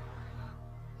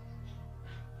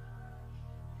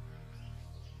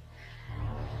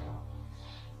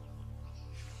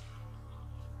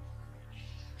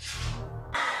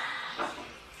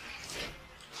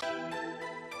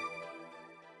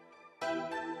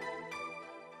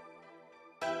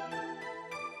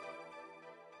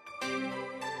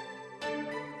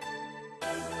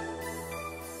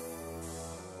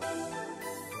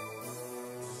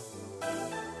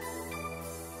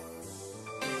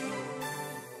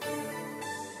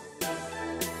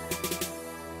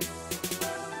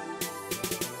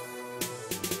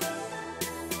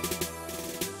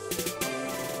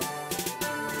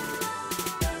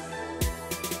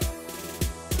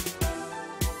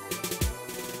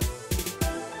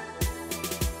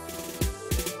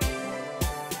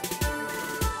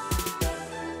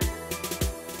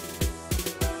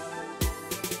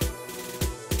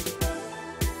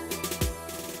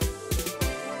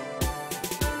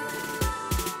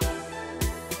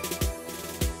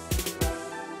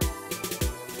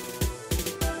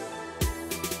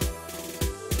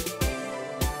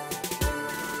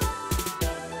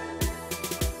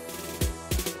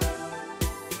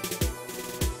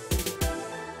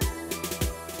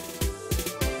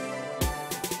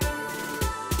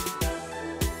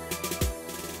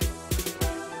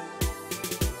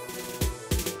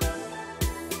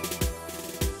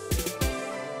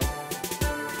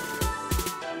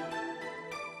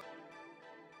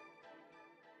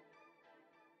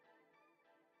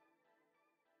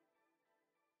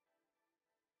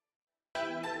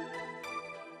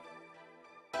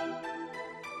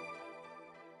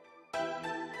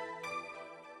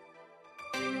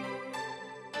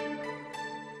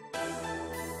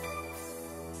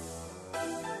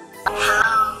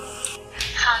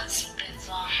 Hansi mpenzi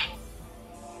wangu,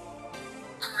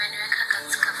 umeniweka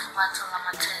katika fumbato la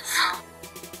mateso.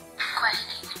 Kwa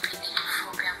hiki kipindi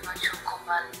kifupi ambacho uko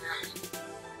mbali nami.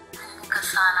 Kumbuka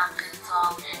sana mpenzi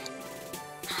wangu.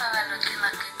 Wewe ndo kila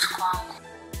kitu kwangu.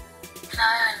 Na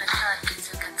wewe ndo kila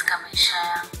kitu katika maisha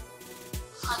yangu.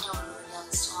 Hadi urudi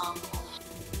Hansi wangu.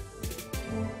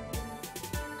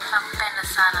 Nakupenda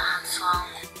sana Hansi wangu.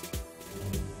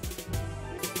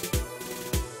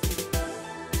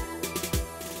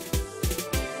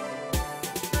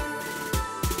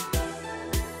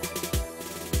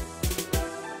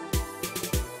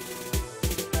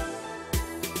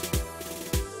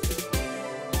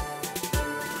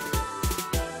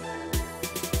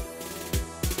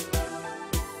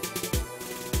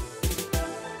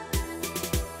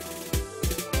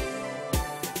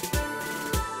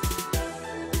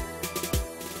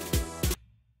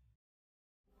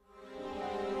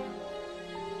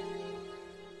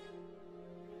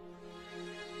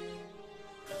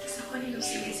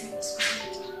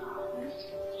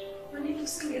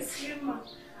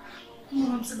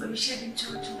 Msababishaji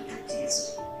mtoto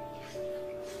matatizo.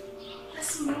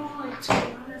 Basi mmoja tu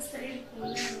anastahili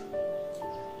kuolewa.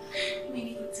 Mimi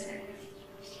niko tayari.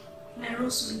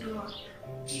 Naruhusu ndoa.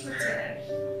 Niko tayari.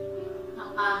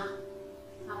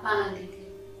 Hapana ndike.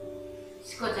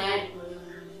 Siko tayari kuolewa.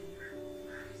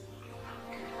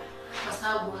 Kwa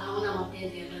sababu hauna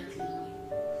mapenzi ya dhati.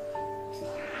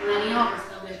 Unanioa kwa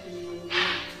sababu ya kunioa.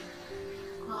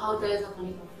 Kwa hautaweza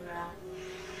kunipa furaha.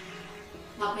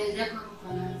 Mapenzi yako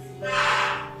kwa nafsi.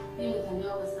 Mimi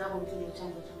nitanioa kwa sababu mtu ni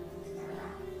chanzo cha mapenzi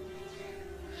yangu.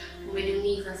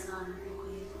 Umeniumiza sana kwa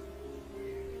kweli.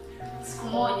 Siku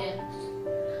moja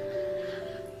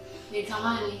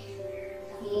nitamani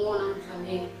kumuona mtu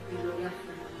anayeniondolea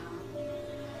furaha yangu.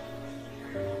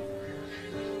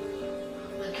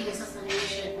 Lakini sasa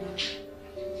nimeshaelewa.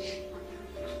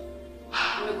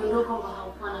 Nimegundua kwamba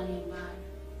haukuwa na nia mbaya.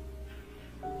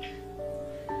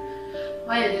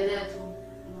 Waendelea tu.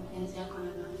 Mapenzi yako na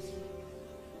nafsi.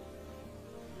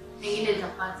 Pengine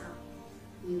nitapata,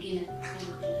 mwingine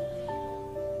nitaendelea.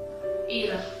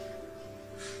 Ila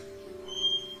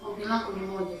ombi langu ni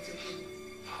moja tu.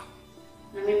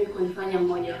 Na mimi kunifanya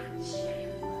mmoja wa familia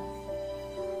yangu.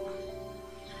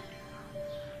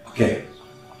 Okay.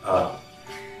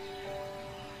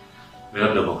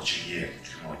 Labda kwa kuchangia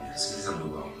kitu kimoja. Sikiliza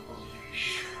mdogo wangu.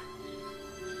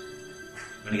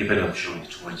 Mimi ningependa kushauri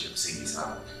kitu kimoja cha msingi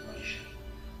sana.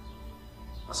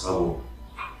 Kwa sababu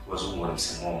wazungu wana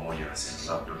msemo mmoja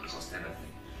wanasema love don't cost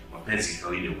anything. Mapenzi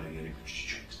kawaida hugharimu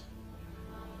chochote.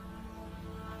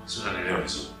 Sio, unanielewa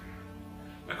vizuri?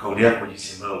 Na kauli yako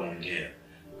jinsi ambavyo unaongea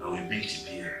na ubinti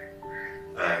pia.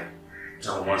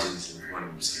 Tangu mwanzo jinsi nilikuwa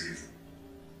nimemsikiliza.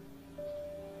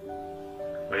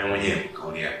 Kwa hiyo mwenyewe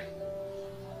kauli yake.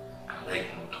 Anadai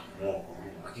kama utamuoa.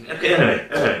 Lakini anyway.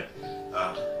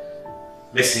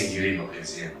 Mesiingilii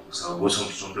mapenzi yenu kwa sababu wewe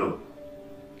mtoto mdogo.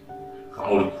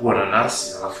 Kama ulikuwa na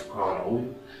nasi, alafu ukawa na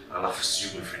huyu, alafu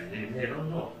sijui umefanya nini,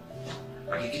 no.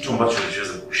 Lakini kitu ambacho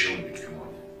ninachoweza kukushauri kitu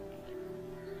kimoja.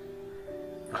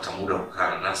 Pata muda kukaa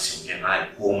na nasi, ongea naye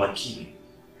kwa umakini.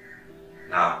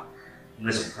 Na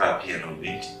unaweza kukaa pia na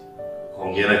ubinti,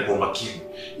 kuongea naye kwa umakini.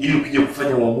 Ili ukija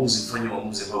kufanya uamuzi, ufanye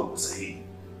uamuzi ambao uko sahihi.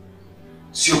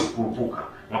 Sio kukurupuka.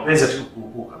 Mapenzi hayataki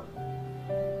kukurupuka.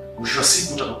 Mwisho wa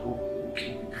siku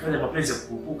ukifanya mapenzi ya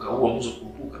kukurupuka au uamuzi wa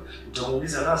kukurupuka,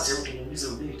 utamuuliza nasi au utamuuliza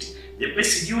ubinti.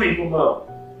 Jepesi jui kwamba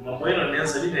mambo yenu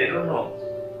yanaanza lini, I don't know.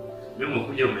 Mimi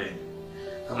mkuja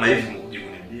kama hivi mkuja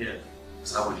kuniambia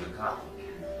sababu nimekaa.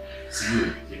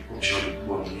 Sijui ilikuwa mshauri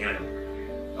mkubwa mwenyewe.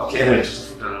 Okay, anyway,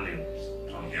 tutafuta nani?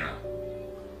 Tuongea.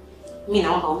 Mimi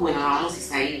naomba uwe na maamuzi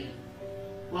sahihi.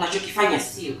 Unachokifanya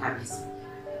sio kabisa.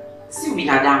 Si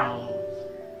binadamu.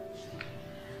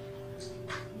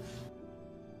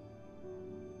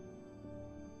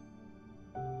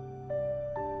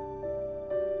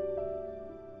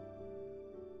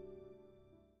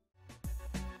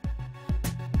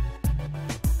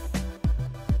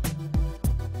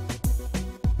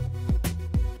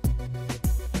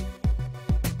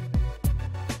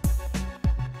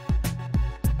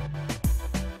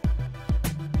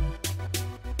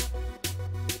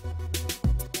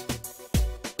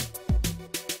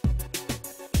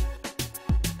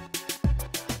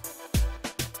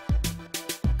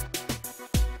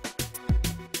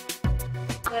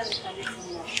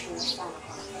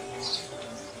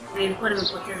 Nilikuwa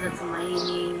nimepoteza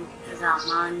tumaini, nimepoteza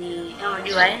amani.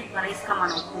 Unajua parahisi kama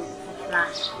na upungufu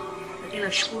fulani. Lakini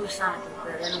nashukuru sana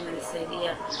kwa kweli,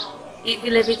 umenisaidia.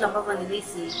 Vile vitu ambavyo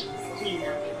nilihisi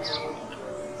sina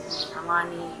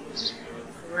amani,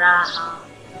 furaha,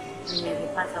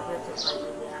 nimevipata vyote kwa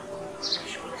ajili yako.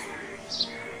 Nashukuru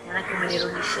sana. Maana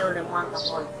umenirudishia ule mwanga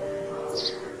ambao ulikuwa.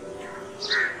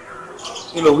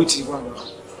 hilo witi kwamba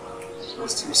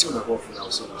usio na hofu na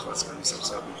usio na wasiwasi kabisa, kwa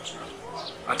sababu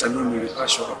hata mimi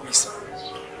nilipashwa kabisa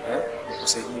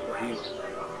nikusaidia kwa hilo,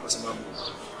 kwa sababu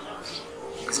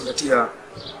ukizingatia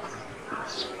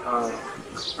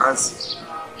Ansi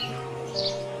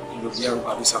ndugu yangu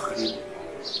kabisa karibu,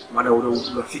 maana ule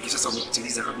urafiki sasa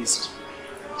umepitiliza kabisa,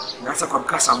 na hasa kwa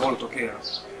mkasa ambao ulitokea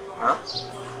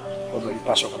kwa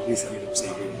nilipashwa kabisa mimi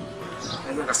nikusaidia.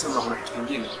 Naweza kusema kuna kitu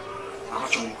kingine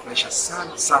ambacho kimenifurahisha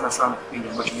sana kipindi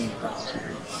ambacho mimi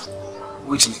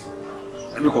Whitney.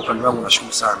 Mimi kwa upande wangu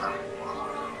nashukuru sana.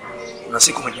 Kuna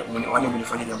siku wani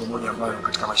umenifanyia jambo moja ambalo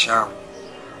katika maisha yangu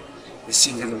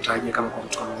nisingeweza kutarajia kama kwa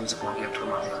mtu kama unaweza kuongea tu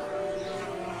kama wewe.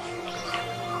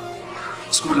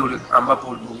 Siku ile ambapo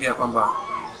uliongea kwamba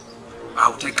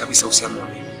hautaki kabisa uhusiano na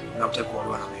mimi na hutaki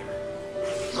kuolewa na mimi.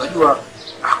 Unajua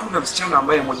hakuna msichana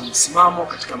ambaye mwenye msimamo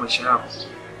katika maisha yako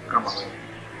kama wewe.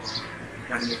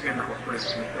 Na nimependa kwa kweli,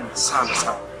 nimependa sana.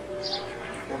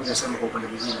 Kwa hivyo nasema kwa upande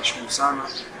mwingine nashukuru sana,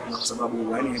 na kwa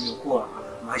sababu yani nimeokoa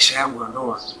maisha yangu ya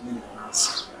ndoa mimi na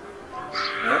Nancy.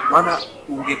 Maana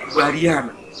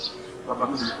ungekubaliana kwamba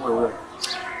mimi nikuwe wewe,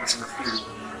 basi nafikiri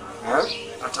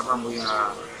hata mambo ya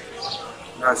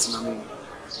Nancy na mimi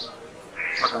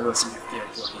mpaka leo sijafikia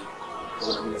hatua hii. Kwa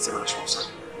hiyo mimi nasema nashukuru sana.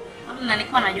 Na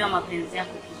nilikuwa najua mapenzi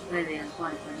yako kikweli yalikuwa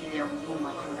ni kwa ajili ya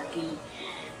huduma tu, lakini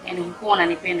yani ulikuwa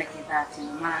unanipenda kidhati,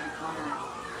 ndio maana nikaona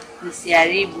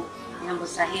nisiharibu jambo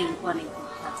sahihi nilikuwa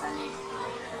nikupata leo.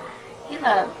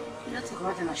 Ila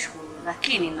yote nashukuru,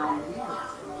 lakini naomba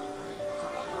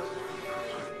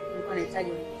nilikuwa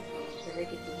nahitaji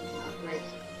kupeleke kitu.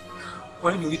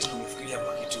 Kwa nini ulitaka kufikiria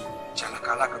kwa kitu cha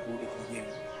haraka kurudi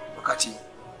kwenyewe wakati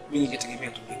mimi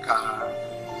ningetegemea tungekaa?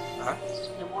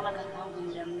 Nimeona kakaangu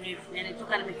muda mrefu, yani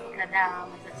toka nimefika dawa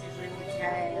matatizo yote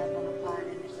haya hapa na pale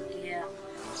yametokea.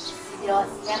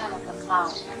 Sijawasiliana na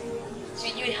kakaangu.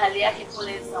 Sijui hali yake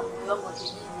kule Sambu wangu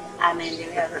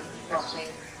anaendelea kwa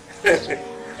kweli.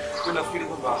 Tunafikiri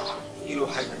kwamba hilo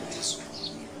haina tatizo.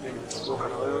 Mimi nitaondoka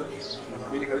na wewe na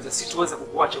mimi kabisa sitoweza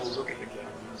kukuacha uondoke peke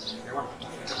yako. Na wao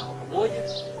tutafuta kwa pamoja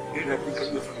ili na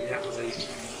kujua familia yako zaidi.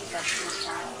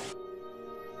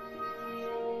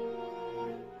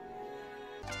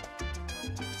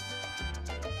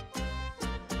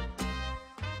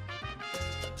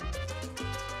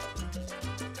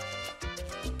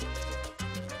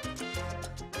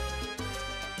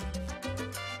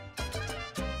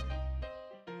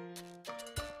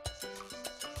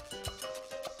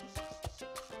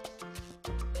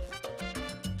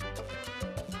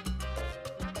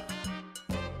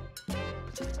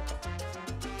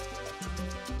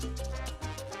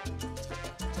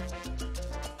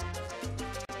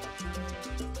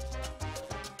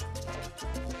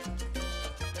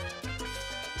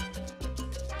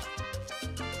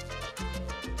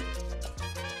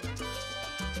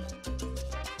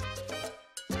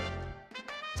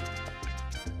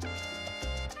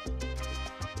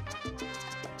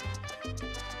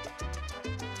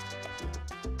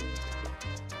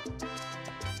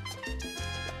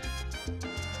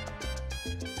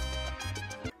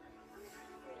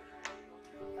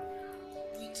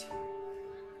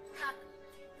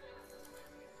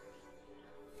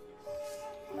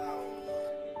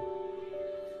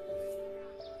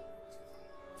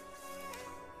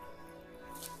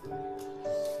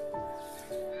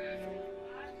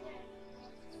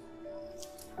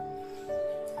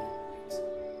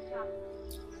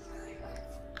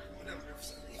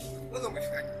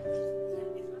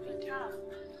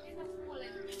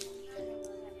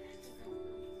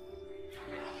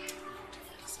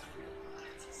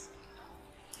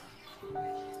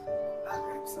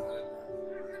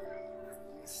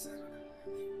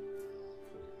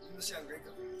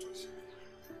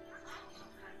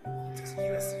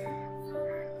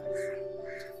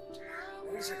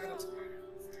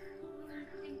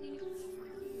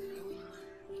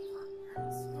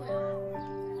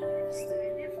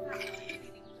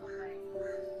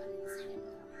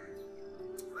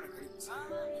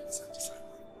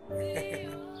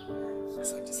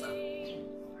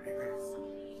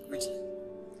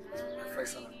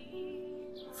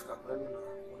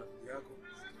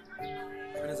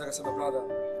 Sana brother,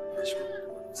 nashukuru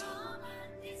kwa sana.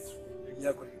 Ndugu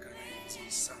yako ni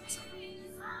kali sana.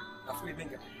 Nafikiri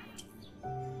benga.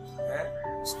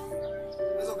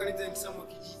 Unaweza ukaniita msamo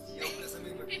kijiji au unasema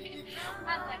mimi kijiji.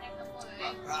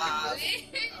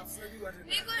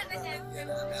 Niko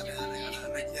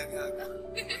najiaga.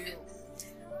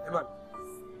 Eman.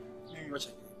 Mimi wacha.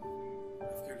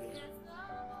 Nafikiri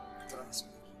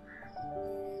tutasema.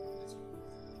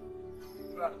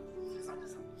 Brother,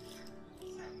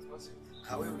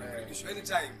 wewe unakaribishwa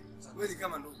anytime. Wewe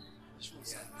kama ndugu. Nashukuru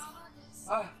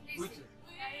sana. Wiki.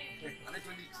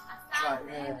 Anaitwa Diti.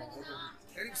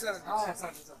 Karibu sana.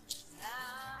 Asante sana.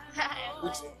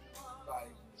 Wiki.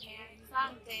 Bye.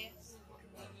 Asante.